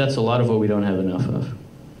 I think that's a lot of what we don't have enough of.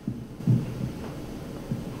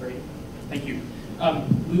 Great, thank you.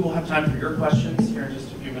 We will have time for your questions here in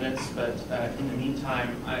just a few minutes, but in the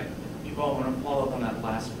meantime, you all want to follow up on that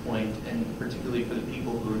last point, and particularly for the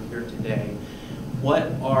people who are here today.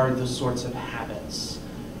 What are the sorts of habits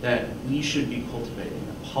that we should be cultivating,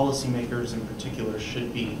 that policymakers in particular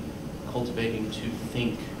should be cultivating to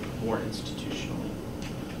think more institutionally,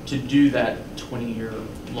 to do that 20-year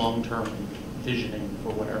long-term visioning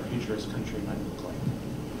for what our future as a country might look like?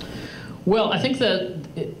 Well, I think that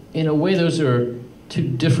in a way those are two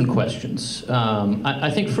different questions.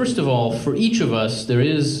 I think first of all, for each of us,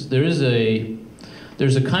 there's a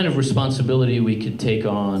kind of responsibility we could take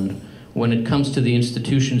on when it comes to the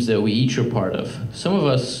institutions that we each are part of. Some of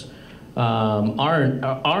us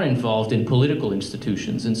are involved in political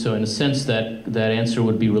institutions, and so in a sense that answer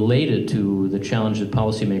would be related to the challenge that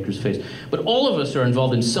policymakers face. But all of us are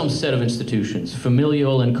involved in some set of institutions,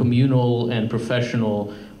 familial and communal and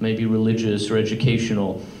professional, maybe religious or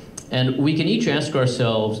educational. And we can each ask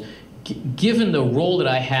ourselves, given the role that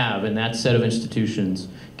I have in that set of institutions,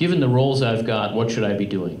 given the roles I've got, what should I be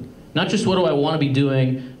doing? Not just what do I want to be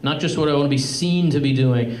doing, not just what I want to be seen to be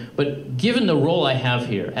doing, but given the role I have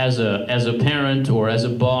here as a parent or as a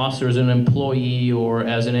boss or as an employee or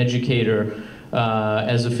as an educator,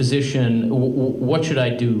 as a physician, what should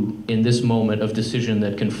I do in this moment of decision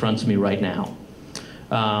that confronts me right now?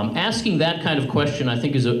 Asking that kind of question, I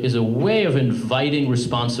think, is a way of inviting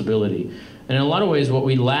responsibility. And in a lot of ways, what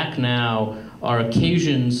we lack now are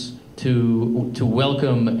occasions to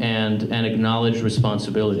welcome and acknowledge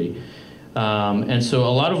responsibility. And so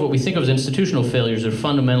a lot of what we think of as institutional failures are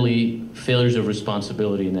fundamentally failures of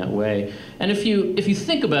responsibility in that way. And if you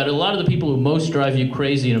think about it, a lot of the people who most drive you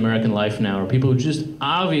crazy in American life now are people who just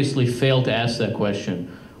obviously fail to ask that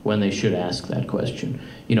question when they should ask that question.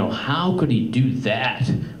 You know, how could he do that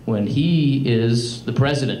when he is the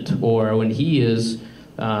president, or when he is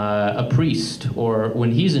a priest, or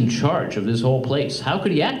when he's in charge of this whole place? How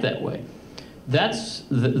could he act that way? That's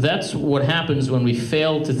what happens when we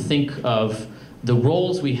fail to think of the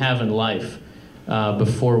roles we have in life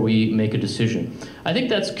before we make a decision. I think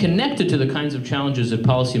that's connected to the kinds of challenges that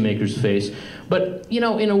policymakers face. But, you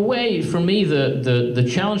know, in a way, for me, the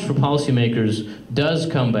challenge for policymakers does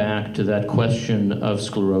come back to that question of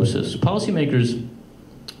sclerosis. Policymakers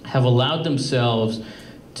have allowed themselves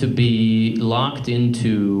to be locked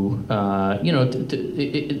into, have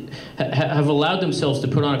allowed themselves to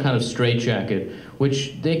put on a kind of straitjacket,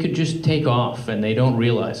 which they could just take off and they don't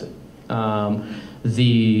realize it.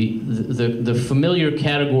 The familiar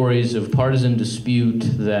categories of partisan dispute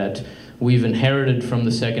that we've inherited from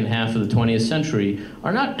the second half of the 20th century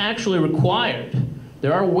are not actually required.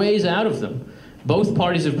 There are ways out of them. Both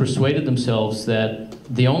parties have persuaded themselves that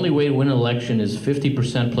the only way to win an election is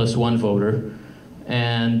 50% plus one voter.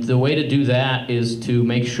 And the way to do that is to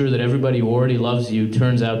make sure that everybody who already loves you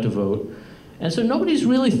turns out to vote. And so nobody's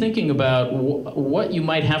really thinking about what you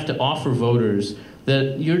might have to offer voters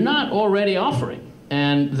that you're not already offering,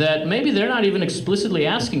 and that maybe they're not even explicitly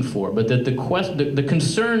asking for, but that the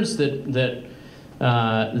concerns that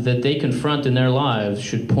they confront in their lives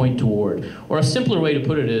should point toward. Or a simpler way to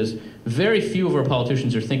put it is, very few of our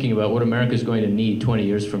politicians are thinking about what America is going to need 20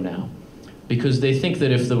 years from now, because they think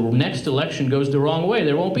that if the next election goes the wrong way,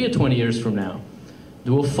 there won't be a 20 years from now. It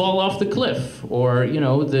will fall off the cliff, or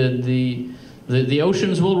the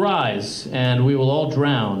oceans will rise and we will all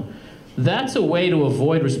drown. That's a way to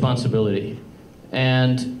avoid responsibility.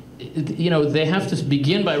 And they have to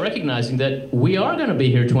begin by recognizing that we are going to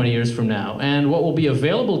be here 20 years from now, and what will be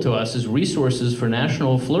available to us as resources for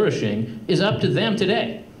national flourishing is up to them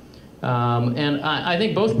today. And I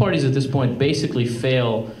think both parties at this point basically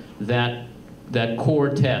fail that core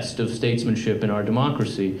test of statesmanship in our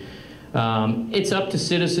democracy. It's up to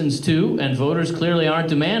citizens too, and voters clearly aren't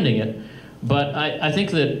demanding it. But I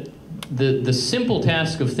think that the simple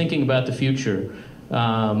task of thinking about the future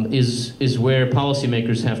is where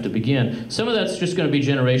policymakers have to begin. Some of that's just going to be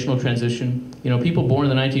generational transition. People born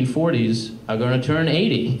in the 1940s are going to turn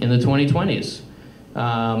 80 in the 2020s.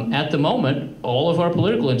 At the moment, all of our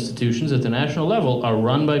political institutions at the national level are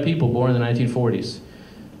run by people born in the 1940s.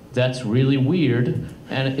 That's really weird,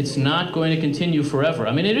 and it's not going to continue forever.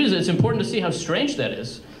 I mean, it's important to see how strange that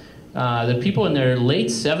is. That people in their late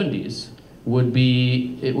 70s would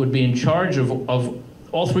be in charge of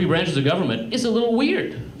all three branches of government is a little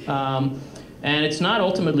weird. And it's not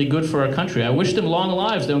ultimately good for our country. I wish them long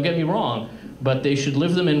lives, don't get me wrong, but they should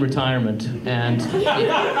live them in retirement. And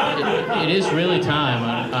it is really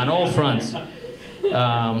time on all fronts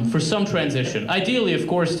for some transition. Ideally, of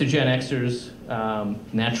course, to Gen Xers,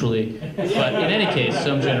 naturally, but in any case,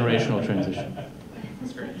 some generational transition.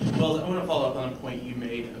 That's great. Well, I want to follow up on a point you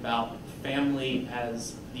made about family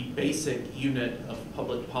as the basic unit of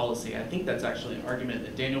public policy. I think that's actually an argument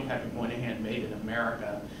that Daniel Patrick Moynihan made in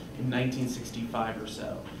America in 1965 or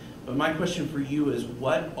so. But my question for you is,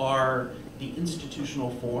 what are the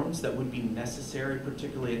institutional forms that would be necessary,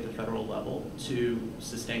 particularly at the federal level, to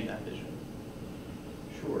sustain that vision?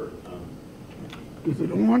 Sure. Is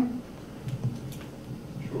it on?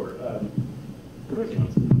 Sure.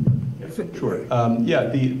 Sure. Yeah,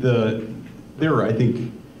 there are, I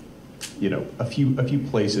think, a few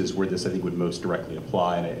places where this I think would most directly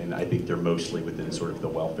apply, and I think they're mostly within sort of the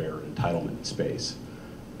welfare entitlement space.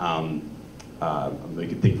 You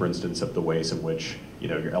can think, for instance, of the ways in which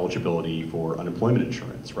your eligibility for unemployment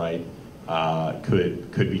insurance, right,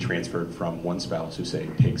 could be transferred from one spouse who, say,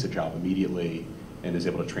 takes a job immediately and is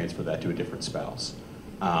able to transfer that to a different spouse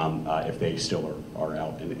if they still are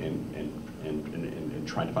out and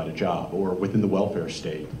trying to find a job, or within the welfare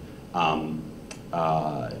state,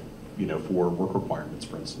 for work requirements,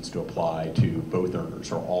 for instance, to apply to both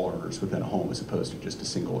earners or all earners within a home as opposed to just a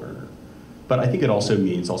single earner. But I think it also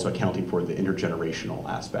means accounting for the intergenerational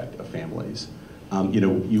aspect of families.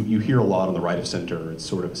 You hear a lot on the right of center, it's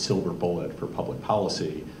sort of a silver bullet for public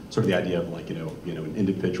policy, sort of the idea of an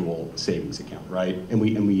individual savings account, right? And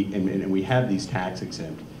we have these tax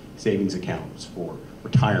exempt savings accounts for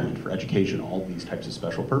retirement, for education, all these types of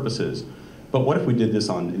special purposes. But what if we did this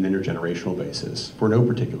on an intergenerational basis for no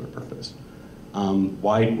particular purpose?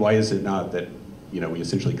 Why is it not that we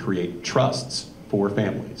essentially create trusts for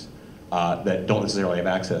families that don't necessarily have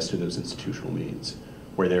access to those institutional means,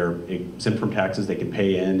 where they're exempt from taxes, they can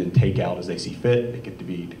pay in and take out as they see fit. It get to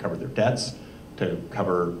be to cover their debts, to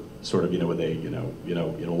cover sort of with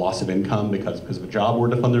a loss of income because of a job, or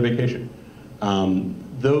to fund their vacation.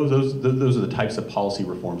 Those are the types of policy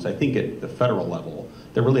reforms I think at the federal level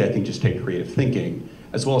that really I think just take creative thinking,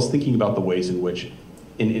 as well as thinking about the ways in which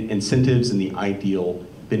incentives and the ideal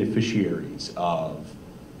beneficiaries of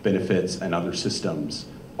benefits and other systems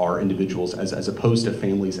are individuals as opposed to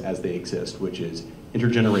families as they exist, which is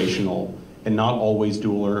intergenerational and not always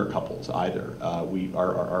dual earner couples either.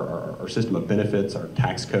 Our system of benefits, our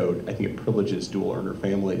tax code, I think it privileges dual earner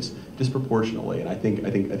families disproportionately, and I think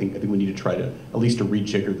we need to try to at least to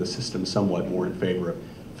rejigger the system somewhat more in favor of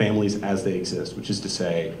families as they exist, which is to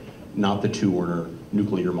say, not the two-earner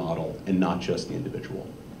nuclear model and not just the individual.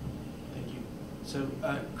 Thank you. So,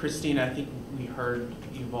 Christine, I think we heard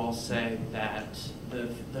Yuval say that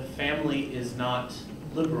the family is not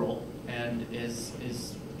liberal and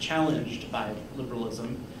is challenged by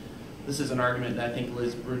liberalism. This is an argument that I think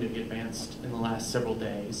Liz Brunig advanced in the last several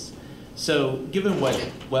days. So given what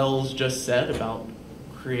Wells just said about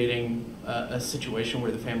creating a situation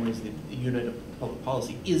where the family is the unit of public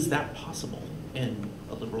policy, is that possible in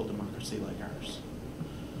a liberal democracy like ours?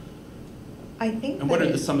 I think. And what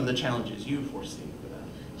are some of the challenges you foresee for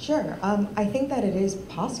that? Sure. I think that it is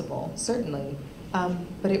possible, certainly.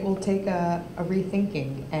 But it will take a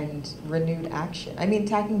rethinking and renewed action. I mean,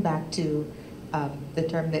 tacking back to the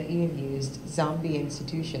term that Ian used, zombie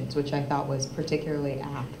institutions, which I thought was particularly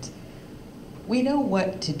apt. We know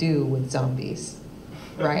what to do with zombies,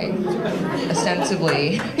 right?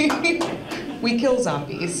 Ostensibly, we kill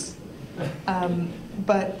zombies.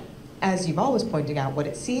 But as Yuval was pointing out, what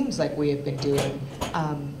it seems like we have been doing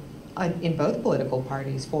in both political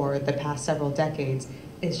parties for the past several decades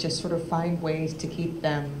is just sort of find ways to keep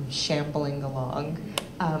them shambling along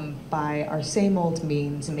by our same old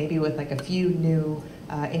means, maybe with like a few new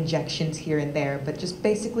injections here and there, but just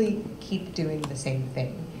basically keep doing the same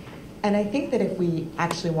thing. And I think that if we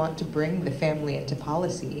actually want to bring the family into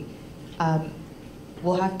policy,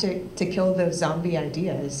 we'll have to kill those zombie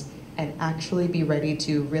ideas and actually be ready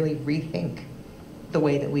to really rethink the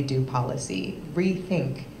way that we do policy,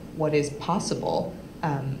 rethink what is possible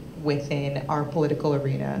within our political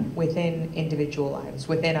arena, within individual lives,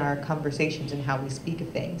 within our conversations and how we speak of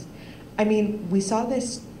things. I mean, we saw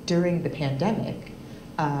this during the pandemic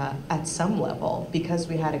at some level. Because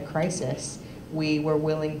we had a crisis, we were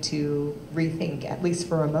willing to rethink, at least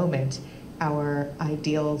for a moment, our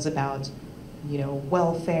ideals about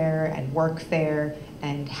welfare and workfare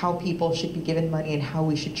and how people should be given money and how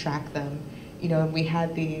we should track them. And we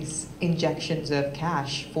had these injections of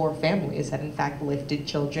cash for families that in fact lifted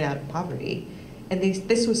children out of poverty. And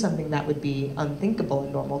this was something that would be unthinkable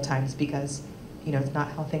in normal times because, it's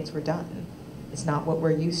not how things were done. It's not what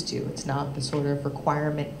we're used to. It's not the sort of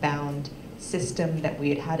requirement-bound system that we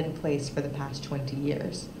had had in place for the past 20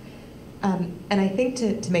 years. And I think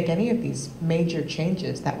to make any of these major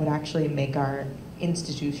changes that would actually make our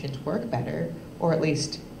institutions work better, or at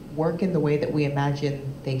least work in the way that we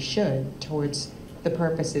imagine they should towards the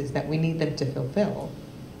purposes that we need them to fulfill,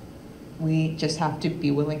 we just have to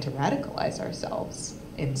be willing to radicalize ourselves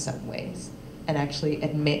in some ways and actually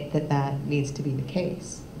admit that that needs to be the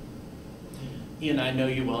case. Ian, I know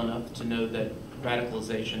you well enough to know that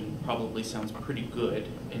radicalization probably sounds pretty good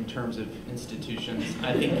in terms of institutions.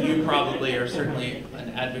 I think you probably are certainly an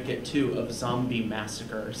advocate too of zombie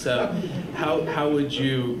massacre. So how would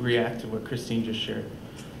you react to what Christine just shared?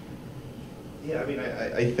 Yeah, I mean,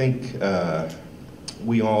 I think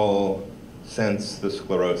we all sense the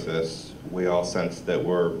sclerosis. We all sense that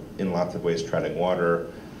we're in lots of ways treading water.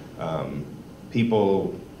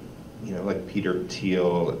 People, you know, like Peter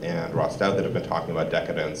Thiel and Ross Stout that have been talking about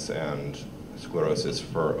decadence and sclerosis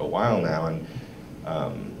for a while now, and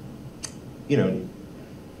you know,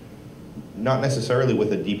 not necessarily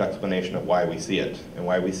with a deep explanation of why we see it and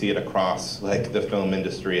why we see it across like the film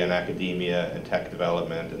industry and academia and tech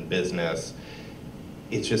development and business.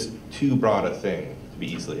 It's just too broad a thing to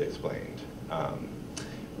be easily explained.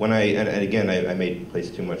 When and again, I may place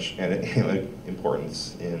too much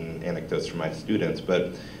importance in anecdotes from my students,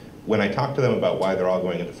 but when I talk to them about why they're all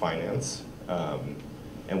going into finance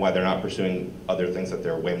and why they're not pursuing other things that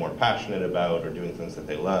they're way more passionate about or doing things that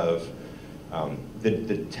they love,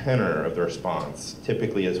 the tenor of the response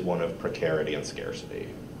typically is one of precarity and scarcity.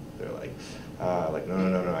 They're like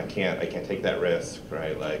no, I can't take that risk,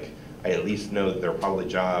 right? Like, I at least know that there are probably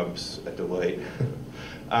jobs at Deloitte.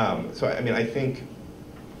 So I mean, I think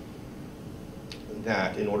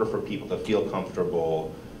that in order for people to feel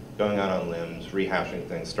comfortable going out on limbs, rehashing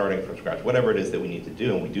things, starting from scratch, whatever it is that we need to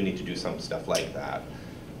do, and we do need to do some stuff like that,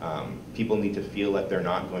 people need to feel like they're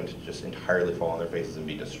not going to just entirely fall on their faces and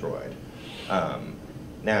be destroyed.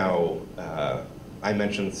 Now, I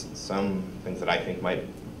mentioned some things that I think might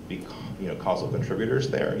be, you know, causal contributors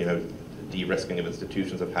there. You know, de-risking of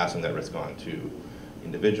institutions and passing that risk on to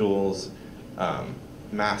individuals,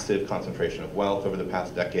 massive concentration of wealth over the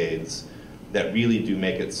past decades that really do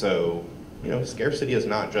make it so, you know, scarcity is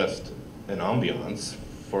not just an ambiance.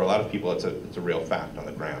 For a lot of people, it's a real fact on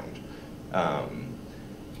the ground.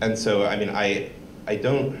 And so, I mean, I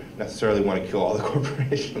don't necessarily want to kill all the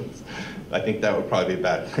corporations. I think that would probably be a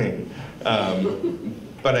bad thing.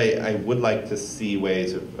 But I would like to see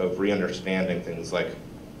ways of re-understanding things like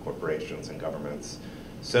corporations and governments,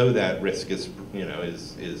 so that risk is, you know,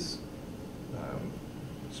 is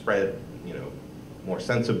spread, you know, more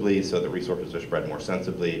sensibly, so that resources are spread more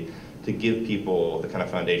sensibly, to give people the kind of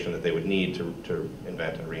foundation that they would need to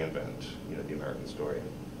invent and reinvent, you know, the American story.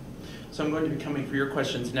 So I'm going to be coming for your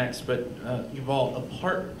questions next, but Yuval,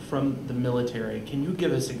 apart from the military, can you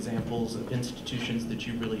give us examples of institutions that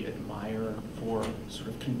you really admire for sort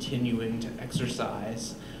of continuing to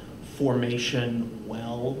exercise formation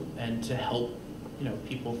well and to help, you know,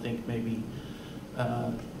 people think maybe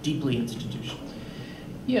deeply institutionally?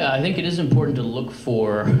 Yeah, I think it is important to look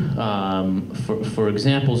for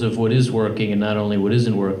examples of what is working and not only what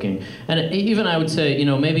isn't working. And even I would say, you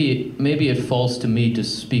know, maybe it falls to me to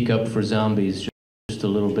speak up for zombies just a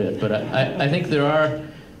little bit. But I think there are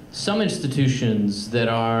some institutions that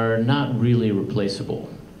are not really replaceable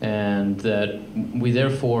and that we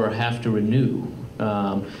therefore have to renew.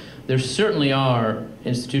 There certainly are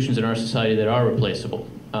institutions in our society that are replaceable.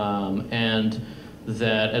 And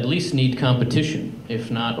that at least need competition,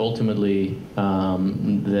 if not ultimately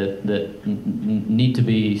that need to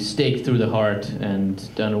be staked through the heart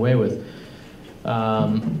and done away with.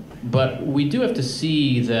 But we do have to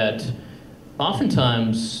see that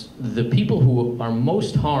oftentimes the people who are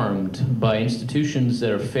most harmed by institutions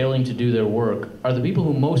that are failing to do their work are the people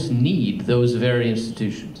who most need those very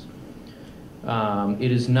institutions.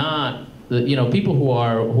 It is not, you know, people who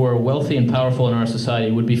are wealthy and powerful in our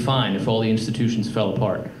society would be fine if all the institutions fell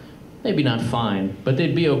apart. Maybe not fine, but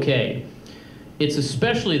they'd be okay. It's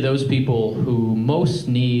especially those people who most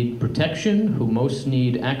need protection, who most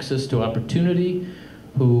need access to opportunity,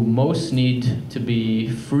 who most need to be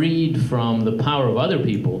freed from the power of other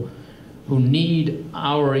people, who need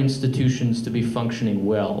our institutions to be functioning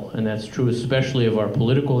well. And that's true especially of our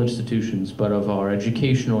political institutions, but of our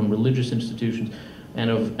educational and religious institutions, and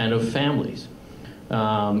of families.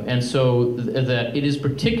 And so that it is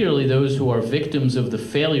particularly those who are victims of the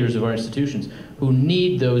failures of our institutions who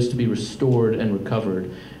need those to be restored and recovered.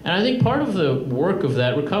 And I think part of the work of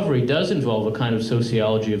that recovery does involve a kind of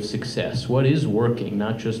sociology of success. What is working,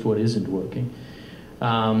 not just what isn't working.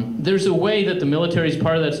 There's a way that the military is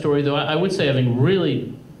part of that story, though I would say, having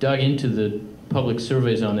really dug into the public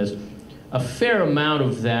surveys on this, a fair amount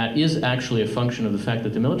of that is actually a function of the fact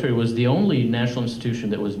that the military was the only national institution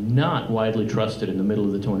that was not widely trusted in the middle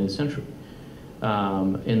of the 20th century.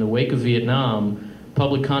 In the wake of Vietnam,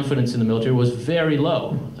 public confidence in the military was very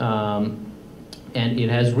low. And it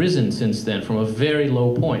has risen since then from a very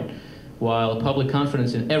low point, while public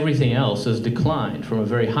confidence in everything else has declined from a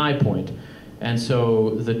very high point. And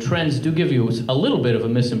so the trends do give you a little bit of a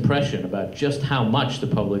misimpression about just how much the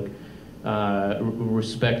public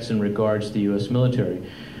respects and regards the U.S. military.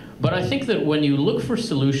 But I think that when you look for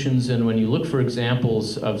solutions and when you look for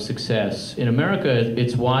examples of success, in America,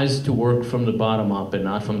 it's wise to work from the bottom up and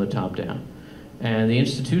not from the top down. And the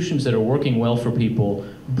institutions that are working well for people,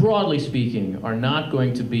 broadly speaking, are not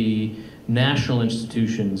going to be national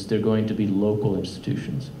institutions, they're going to be local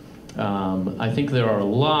institutions. I think there are a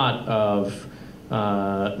lot of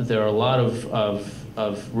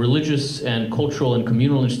religious and cultural and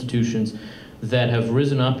communal institutions that have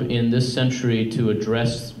risen up in this century to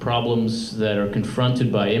address problems that are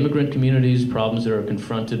confronted by immigrant communities, problems that are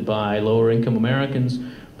confronted by lower income Americans,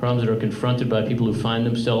 problems that are confronted by people who find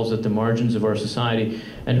themselves at the margins of our society,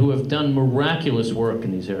 and who have done miraculous work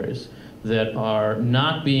in these areas that are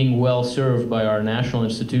not being well served by our national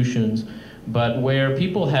institutions, but where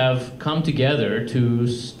people have come together to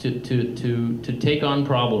take on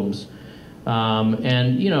problems.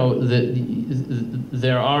 And you know,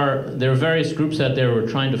 there are various groups out there who are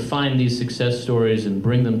trying to find these success stories and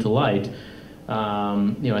bring them to light. You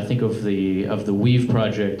know, I think of the Weave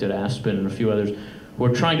Project at Aspen and a few others.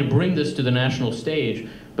 We're trying to bring this to the national stage.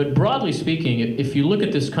 But broadly speaking, if you look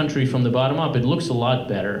at this country from the bottom up, it looks a lot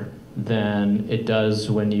better than it does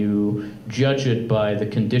when you judge it by the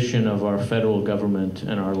condition of our federal government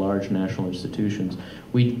and our large national institutions.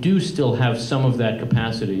 We do still have some of that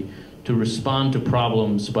capacity to respond to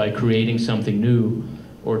problems by creating something new,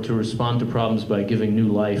 or to respond to problems by giving new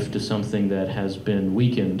life to something that has been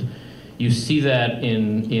weakened. You see that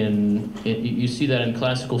you see that in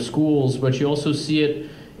classical schools, but you also see it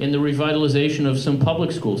in the revitalization of some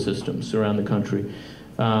public school systems around the country.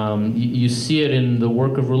 You see it in the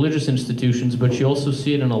work of religious institutions, but you also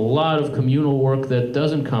see it in a lot of communal work that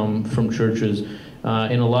doesn't come from churches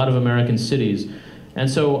in a lot of American cities. And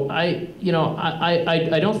so I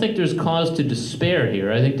don't think there's cause to despair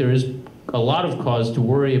here. I think there is a lot of cause to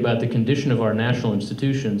worry about the condition of our national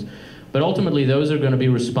institutions, but ultimately those are going to be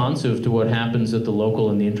responsive to what happens at the local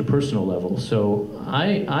and the interpersonal level. So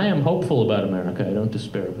I am hopeful about America. I don't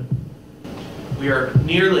despair of it. We are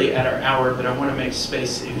nearly at our hour, but I want to make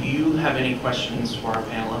space. If you have any questions for our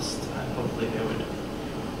panelists, hopefully they would.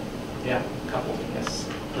 Yeah, a couple. Yes,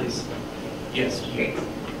 please. Yes. Great.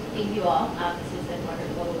 Thank you all. This has been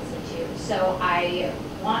wonderful to listen to. So I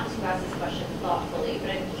want to ask this question thoughtfully, but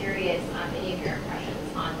I'm curious on any of your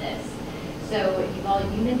impressions on this. So Yuval,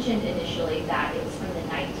 you mentioned initially that it was from the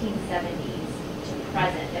 1970s to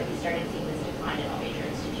present that we started seeing this decline in all major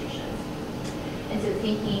institutions. And so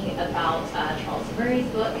thinking about Charles Murray's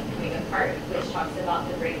book, Coming Apart, which talks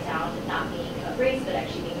about the breakdown not being of race, but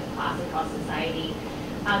actually being of class across society,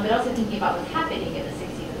 but also thinking about what's happening in the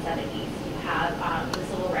 60s and 70s. You have the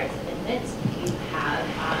Civil Rights Amendment, you have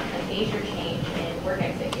a major change in work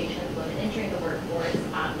expectations, women entering the workforce,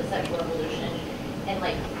 the sexual revolution, and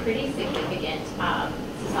like pretty significant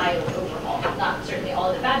societal overhaul. Not certainly all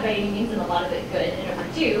of it bad by any means, and a lot of it good and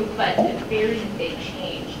overdue, but a very big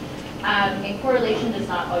change. And correlation does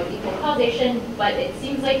not always equal causation, but it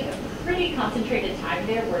seems like a pretty concentrated time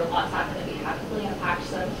there where lots happened that we haven't fully unpacked.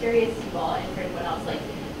 So I'm curious, Yuval, and for anyone else, like,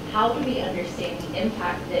 how do we understand the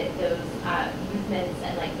impact that those movements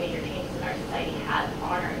and like major changes in our society had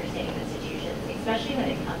on our understanding of institutions, especially when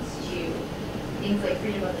it comes to things like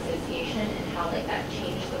freedom of association and how like that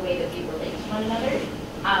changed the way that we relate to one another.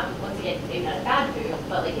 Once again, maybe not a bad move,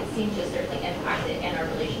 but like it seems to certainly impact it and our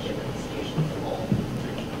relationship with institutions as a whole.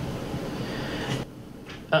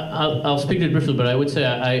 I'll speak to it briefly, but I would say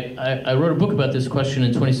I wrote a book about this question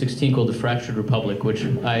in 2016 called The Fractured Republic, which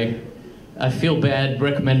I feel bad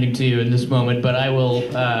recommending to you in this moment, but I will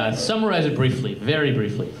summarize it briefly, very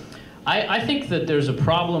briefly. I think that there's a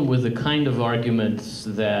problem with the kind of arguments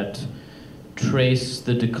that trace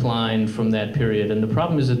the decline from that period, and the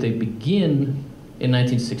problem is that they begin in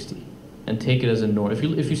 1960 and take it as a norm.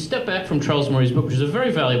 If you step back from Charles Murray's book, which is a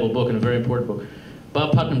very valuable book and a very important book,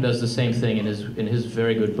 Bob Putnam does the same thing in his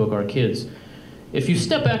very good book, Our Kids. If you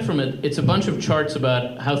step back from it, it's a bunch of charts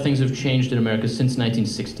about how things have changed in America since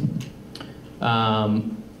 1960.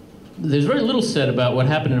 There's very little said about what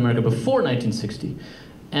happened in America before 1960.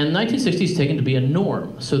 And 1960 is taken to be a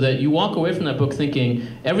norm, so that you walk away from that book thinking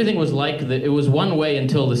everything was like it was one way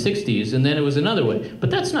until the 60s, and then it was another way. But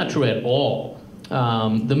that's not true at all.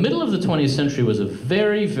 The middle of the 20th century was a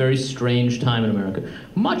very, very strange time in America.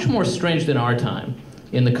 Much more strange than our time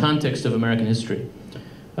in the context of American history.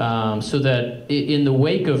 So that in the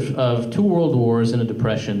wake of 2 world wars and a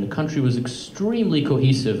depression, the country was extremely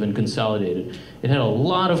cohesive and consolidated. It had a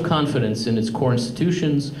lot of confidence in its core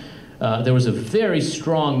institutions. There was a very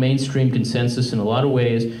strong mainstream consensus in a lot of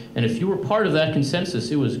ways, and if you were part of that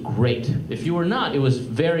consensus, it was great. If you were not, it was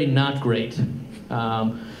very not great.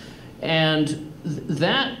 And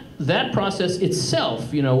that process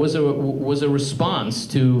itself, you know, was a response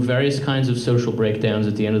to various kinds of social breakdowns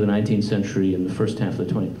at the end of the 19th century and the first half of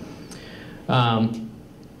the 20th.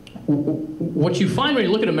 what you find when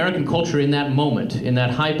you look at American culture in that moment, in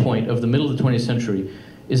that high point of the middle of the 20th century,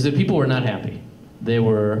 is that people were not happy. They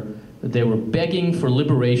were begging for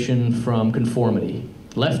liberation from conformity,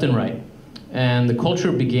 left and right. And the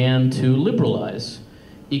culture began to liberalize.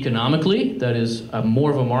 Economically, that is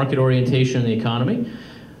more of a market orientation in the economy.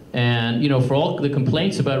 And, you know, for all the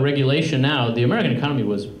complaints about regulation now, the American economy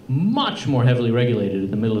was much more heavily regulated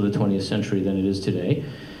in the middle of the 20th century than it is today.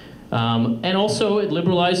 And also it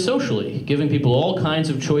liberalized socially, giving people all kinds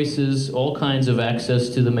of choices, all kinds of access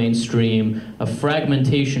to the mainstream, a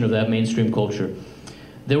fragmentation of that mainstream culture.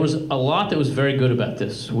 There was a lot that was very good about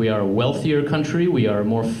this. We are a wealthier country, we are a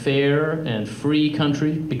more fair and free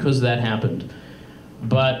country because that happened.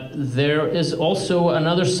 But there is also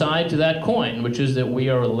another side to that coin, which is that we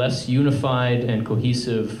are a less unified and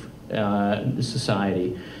cohesive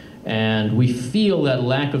society. And we feel that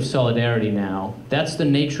lack of solidarity now. That's the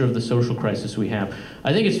nature of the social crisis we have.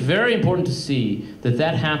 I think it's very important to see that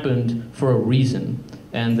that happened for a reason,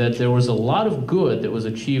 and that there was a lot of good that was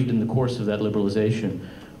achieved in the course of that liberalization,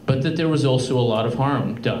 but that there was also a lot of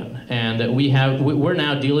harm done, and that we're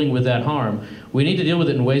now dealing with that harm. We need to deal with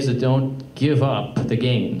it in ways that don't give up the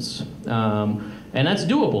gains. And that's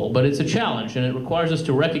doable, but it's a challenge, and it requires us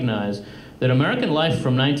to recognize that American life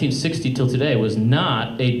from 1960 till today was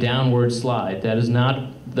not a downward slide. That is not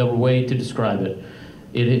the way to describe it.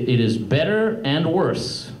 It is better and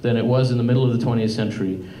worse than it was in the middle of the 20th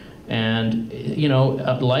century. And, you know,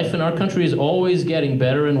 life in our country is always getting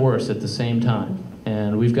better and worse at the same time.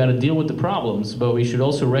 And we've got to deal with the problems, but we should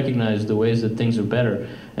also recognize the ways that things are better.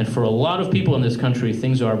 And for a lot of people in this country,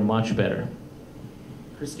 things are much better.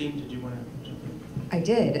 Christine, did you want to jump in? I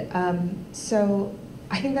did. So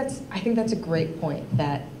I think that's a great point,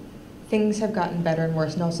 that things have gotten better and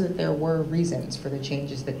worse, and also that there were reasons for the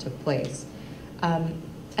changes that took place. And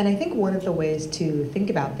I think one of the ways to think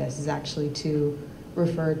about this is actually to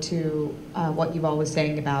refer to what Yuval was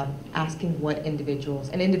saying about asking what an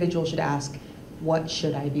individual should ask, what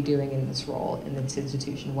should I be doing in this role, in this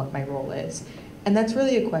institution, what my role is. And that's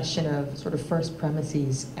really a question of sort of first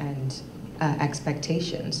premises and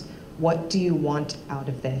expectations. What do you want out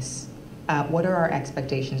of this? What are our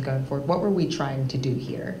expectations going forward? What were we trying to do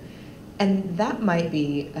here? And that might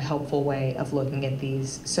be a helpful way of looking at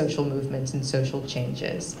these social movements and social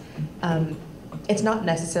changes. It's not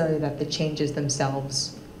necessarily that the changes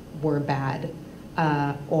themselves were bad,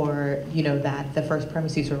 or that the first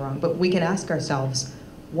premises were wrong, but we can ask ourselves,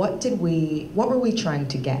 what were we trying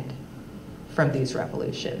to get from these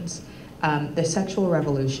revolutions? The sexual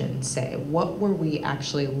revolution, say, what were we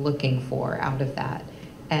actually looking for out of that?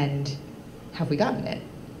 And have we gotten it?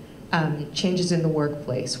 Changes in the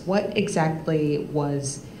workplace, what exactly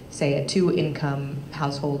was, say, a two-income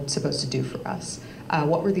household supposed to do for us?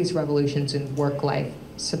 What were these revolutions in work life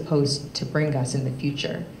supposed to bring us in the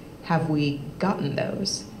future? Have we gotten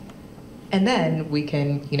those? And then we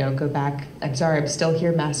can, go back. I'm sorry, I'm still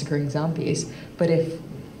here massacring zombies, but if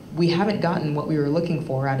we haven't gotten what we were looking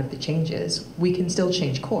for out of the changes, we can still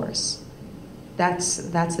change course. That's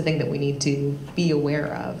the thing that we need to be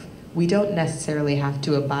aware of. We don't necessarily have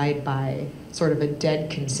to abide by sort of a dead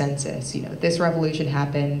consensus. This revolution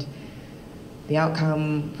happened, the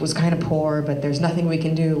outcome was kind of poor, but there's nothing we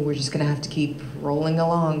can do. We're just gonna have to keep rolling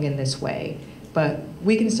along in this way. But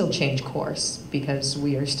we can still change course because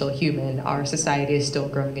we are still human. Our society is still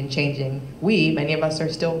growing and changing. Many of us are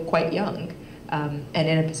still quite young and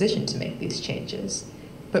in a position to make these changes.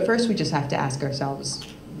 But first we just have to ask ourselves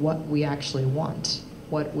what we actually want,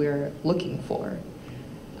 what we're looking for.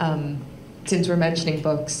 Since we're mentioning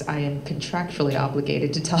books, I am contractually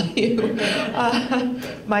obligated to tell you.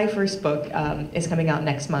 My first book is coming out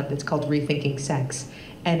next month. It's called Rethinking Sex.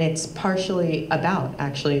 And it's partially about,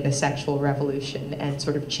 actually, the sexual revolution and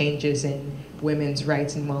sort of changes in women's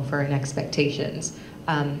rights and welfare and expectations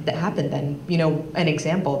that happened then. An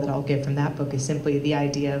example that I'll give from that book is simply the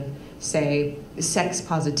idea of, say, sex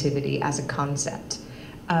positivity as a concept.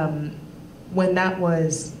 When that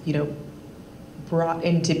was, brought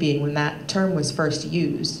into being, when that term was first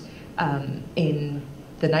used in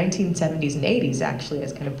the 1970s and 80s, actually,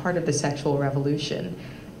 as kind of part of the sexual revolution,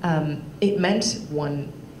 it meant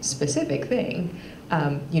one specific thing.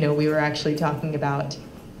 We were actually talking about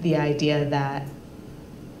the idea that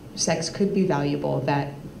sex could be valuable,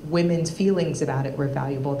 that women's feelings about it were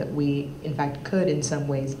valuable, that we, in fact, could, in some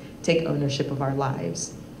ways, take ownership of our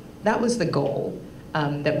lives. That was the goal.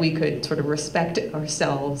 That we could sort of respect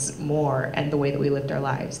ourselves more and the way that we lived our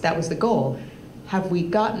lives. That was the goal. Have we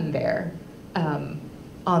gotten there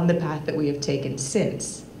on the path that we have taken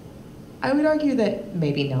since? I would argue that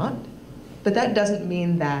maybe not, but that doesn't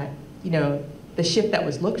mean that, the shift that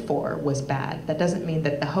was looked for was bad. That doesn't mean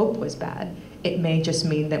that the hope was bad. It may just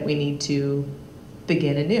mean that we need to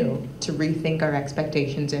begin anew, to rethink our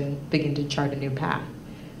expectations and begin to chart a new path.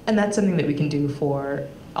 And that's something that we can do for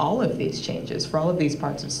all of these changes, for all of these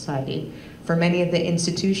parts of society, for many of the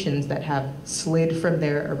institutions that have slid from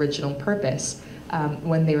their original purpose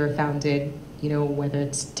when they were founded, you know, whether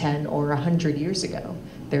it's 10 or 100 years ago.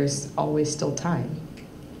 There's always still time.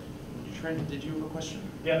 Trent, did you have a question?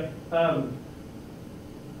 Yeah.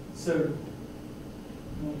 So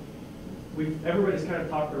everybody's kind of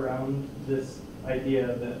talked around this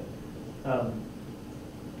idea that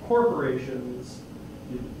corporations,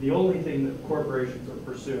 the only thing that corporations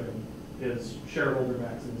are pursuing is shareholder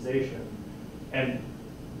maximization. And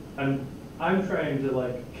I'm trying to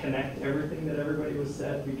like connect everything that everybody was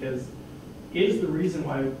said, because is the reason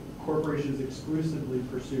why corporations exclusively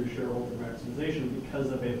pursue shareholder maximization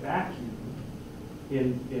because of a vacuum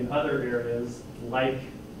in other areas like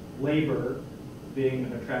labor being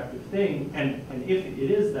an attractive thing? And if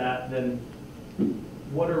it is that, then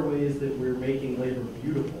what are ways that we're making labor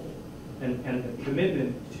beautiful? And the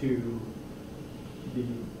commitment to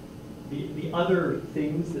the other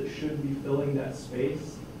things that should be filling that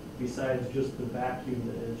space besides just the vacuum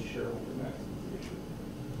that is shareholder maximization.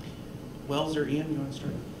 Wells or Ian, you want to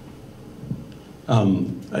start?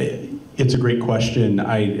 It's a great question.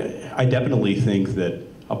 I definitely think that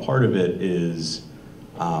a part of it is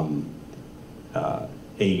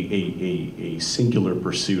a singular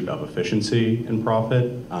pursuit of efficiency and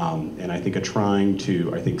profit, and I think trying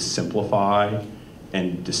to simplify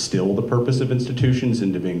and distill the purpose of institutions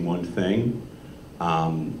into being one thing.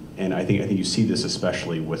 And I think you see this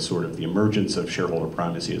especially with sort of the emergence of shareholder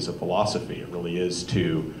primacy as a philosophy. It really is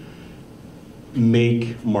to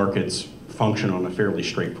make markets function on a fairly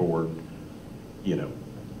straightforward,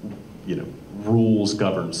 rules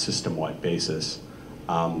governed system-wide basis,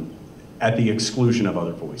 at the exclusion of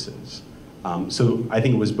other voices. So I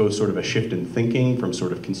think it was both sort of a shift in thinking from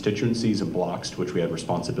sort of constituencies and blocks to which we had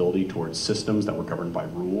responsibility towards systems that were governed by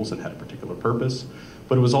rules and had a particular purpose.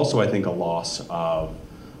 But it was also, I think, a loss of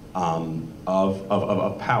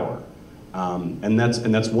power. And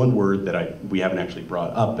that's one word that we haven't actually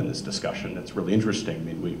brought up in this discussion. That's really interesting. I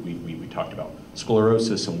mean, we talked about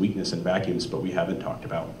sclerosis and weakness and vacuums, but we haven't talked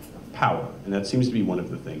about power. And that seems to be one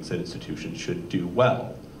of the things that institutions should do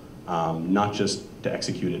well. Not just to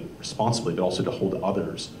execute it responsibly, but also to hold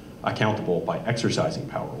others accountable by exercising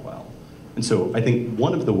power well. And so I think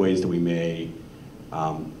one of the ways that we may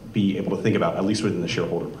be able to think about, at least within the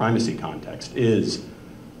shareholder primacy context, is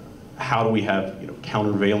how do we have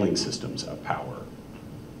countervailing systems of power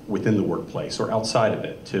within the workplace or outside of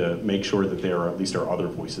it to make sure that there are at least other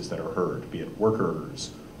voices that are heard, be it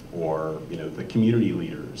workers or the community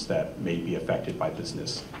leaders that may be affected by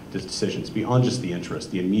business decisions beyond just the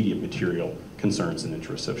interest, the immediate material concerns and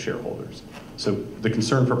interests of shareholders. So the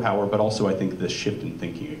concern for power, but also I think this shift in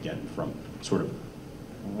thinking again from sort of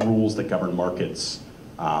rules that govern markets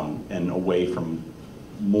and away from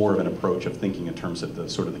more of an approach of thinking in terms of the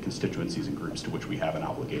sort of the constituencies and groups to which we have an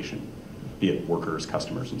obligation, be it workers,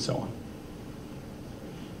 customers, and so on.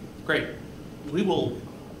 Great. We will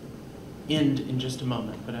end in just a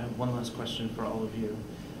moment, but I have one last question for all of you.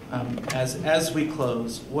 As we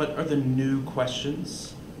close, what are the new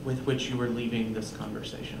questions with which you are leaving this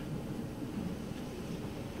conversation?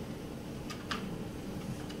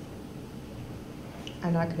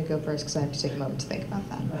 I'm not going to go first because I have to take a moment to think about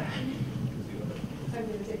that.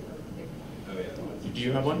 Do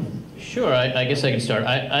you have one? Sure, I guess I can start.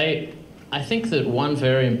 I think that one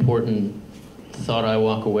very important thought I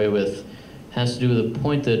walk away with has to do with the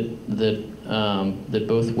point that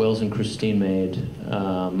both Wells and Christine made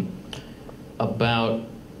about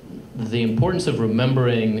the importance of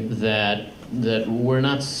remembering that we're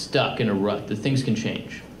not stuck in a rut, that things can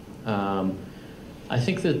change. I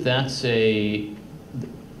think that's a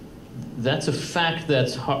fact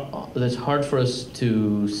that's hard for us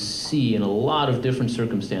to see in a lot of different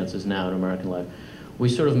circumstances now in American life. We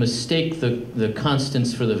sort of mistake the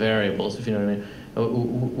constants for the variables, if you know what I mean.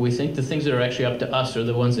 We think the things that are actually up to us are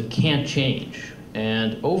the ones that can't change.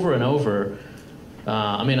 And over,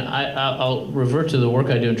 I'll revert to the work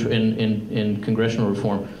I do in congressional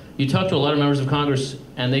reform. You talk to a lot of members of Congress,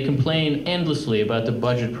 and they complain endlessly about the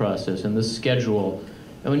budget process and the schedule.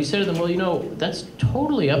 And when you say to them, well, that's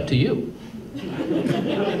totally up to you.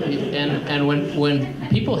 and when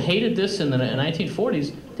people hated this in the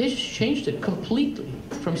 1940s, they just changed it completely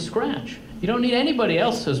from scratch. You don't need anybody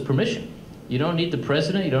else's permission. You don't need the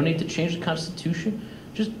president. You don't need to change the Constitution.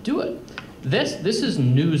 Just do it. This is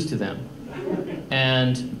news to them.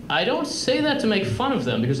 And I don't say that to make fun of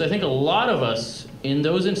them, because I think a lot of us in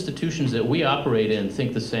those institutions that we operate in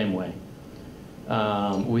think the same way.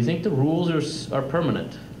 We think the rules are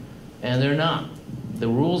permanent, and they're not. The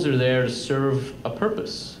rules are there to serve a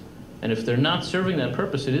purpose. And if they're not serving that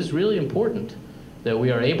purpose, it is really important that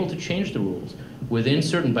we are able to change the rules within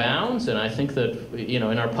certain bounds. And I think that, in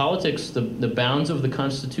our politics, the bounds of the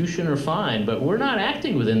Constitution are fine, but we're not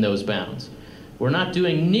acting within those bounds. We're not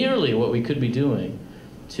doing nearly what we could be doing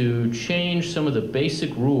to change some of the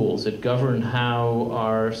basic rules that govern how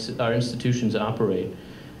our institutions operate.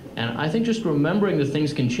 And I think just remembering that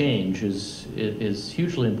things can change is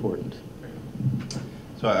hugely important.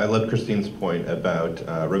 So I love Christine's point about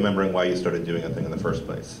remembering why you started doing a thing in the first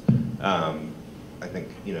place. I think,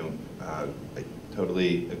 I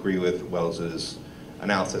totally agree with Wells's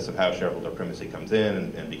analysis of how shareholder primacy comes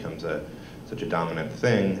in and becomes such a dominant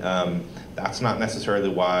thing. That's not necessarily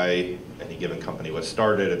why any given company was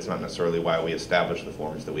started. It's not necessarily why we established the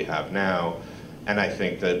forms that we have now. And I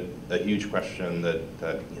think that a huge question that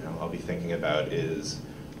I'll be thinking about is,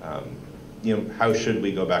 how should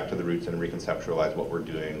we go back to the roots and reconceptualize what we're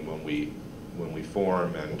doing when we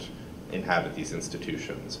form and inhabit these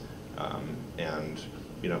institutions, and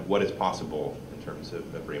what is possible in terms of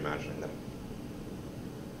reimagining them.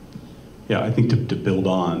 Yeah, I think to build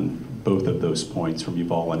on both of those points from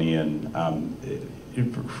Yuval and Ian,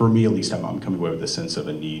 for me at least, I'm coming away with a sense of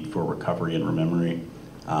a need for recovery and rememory,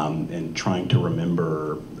 and trying to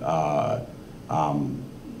remember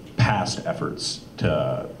past efforts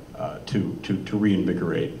to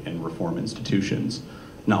reinvigorate and reform institutions,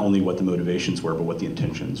 not only what the motivations were, but what the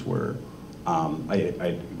intentions were.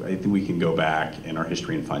 I think we can go back in our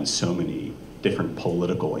history and find so many different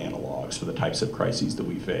political analogs for the types of crises that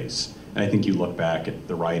we face. And I think you look back at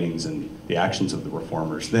the writings and the actions of the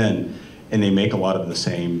reformers then, and they make a lot of the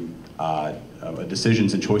same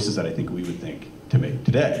decisions and choices that I think we would think to make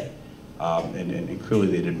today. And clearly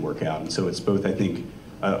they didn't work out. And so it's both, I think,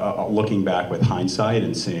 looking back with hindsight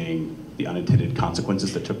and seeing the unintended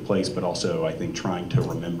consequences that took place, but also, I think, trying to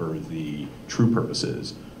remember the true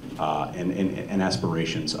purposes and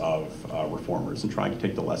aspirations of reformers, and trying to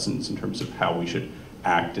take the lessons in terms of how we should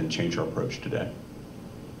act and change our approach today.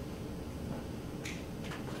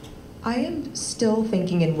 I am still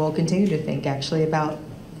thinking, and will continue to think, actually, about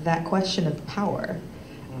that question of power.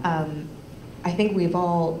 I think we've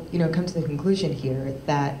all, come to the conclusion here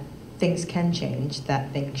that things can change,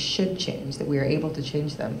 that things should change, that we are able to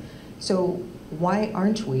change them. So why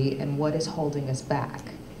aren't we, and what is holding us back?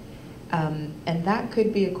 And that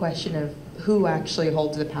could be a question of who actually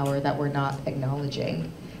holds the power that we're not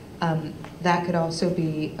acknowledging. That could also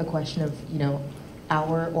be a question of,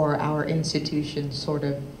 our institution's sort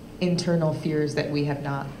of internal fears that we have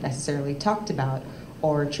not necessarily talked about,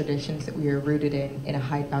 or traditions that we are rooted in a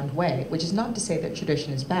hidebound way, which is not to say that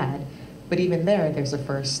tradition is bad, but even there's a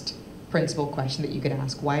first principle question that you could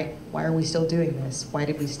ask. Why are we still doing this? Why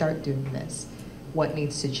did we start doing this? What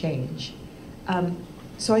needs to change?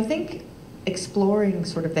 So I think exploring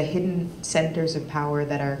sort of the hidden centers of power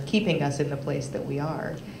that are keeping us in the place that we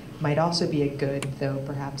are might also be a good, though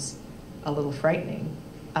perhaps a little frightening,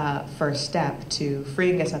 first step to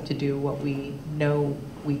freeing us up to do what we know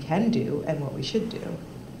we can do and what we should do.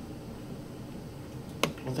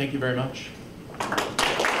 Well, thank you very much.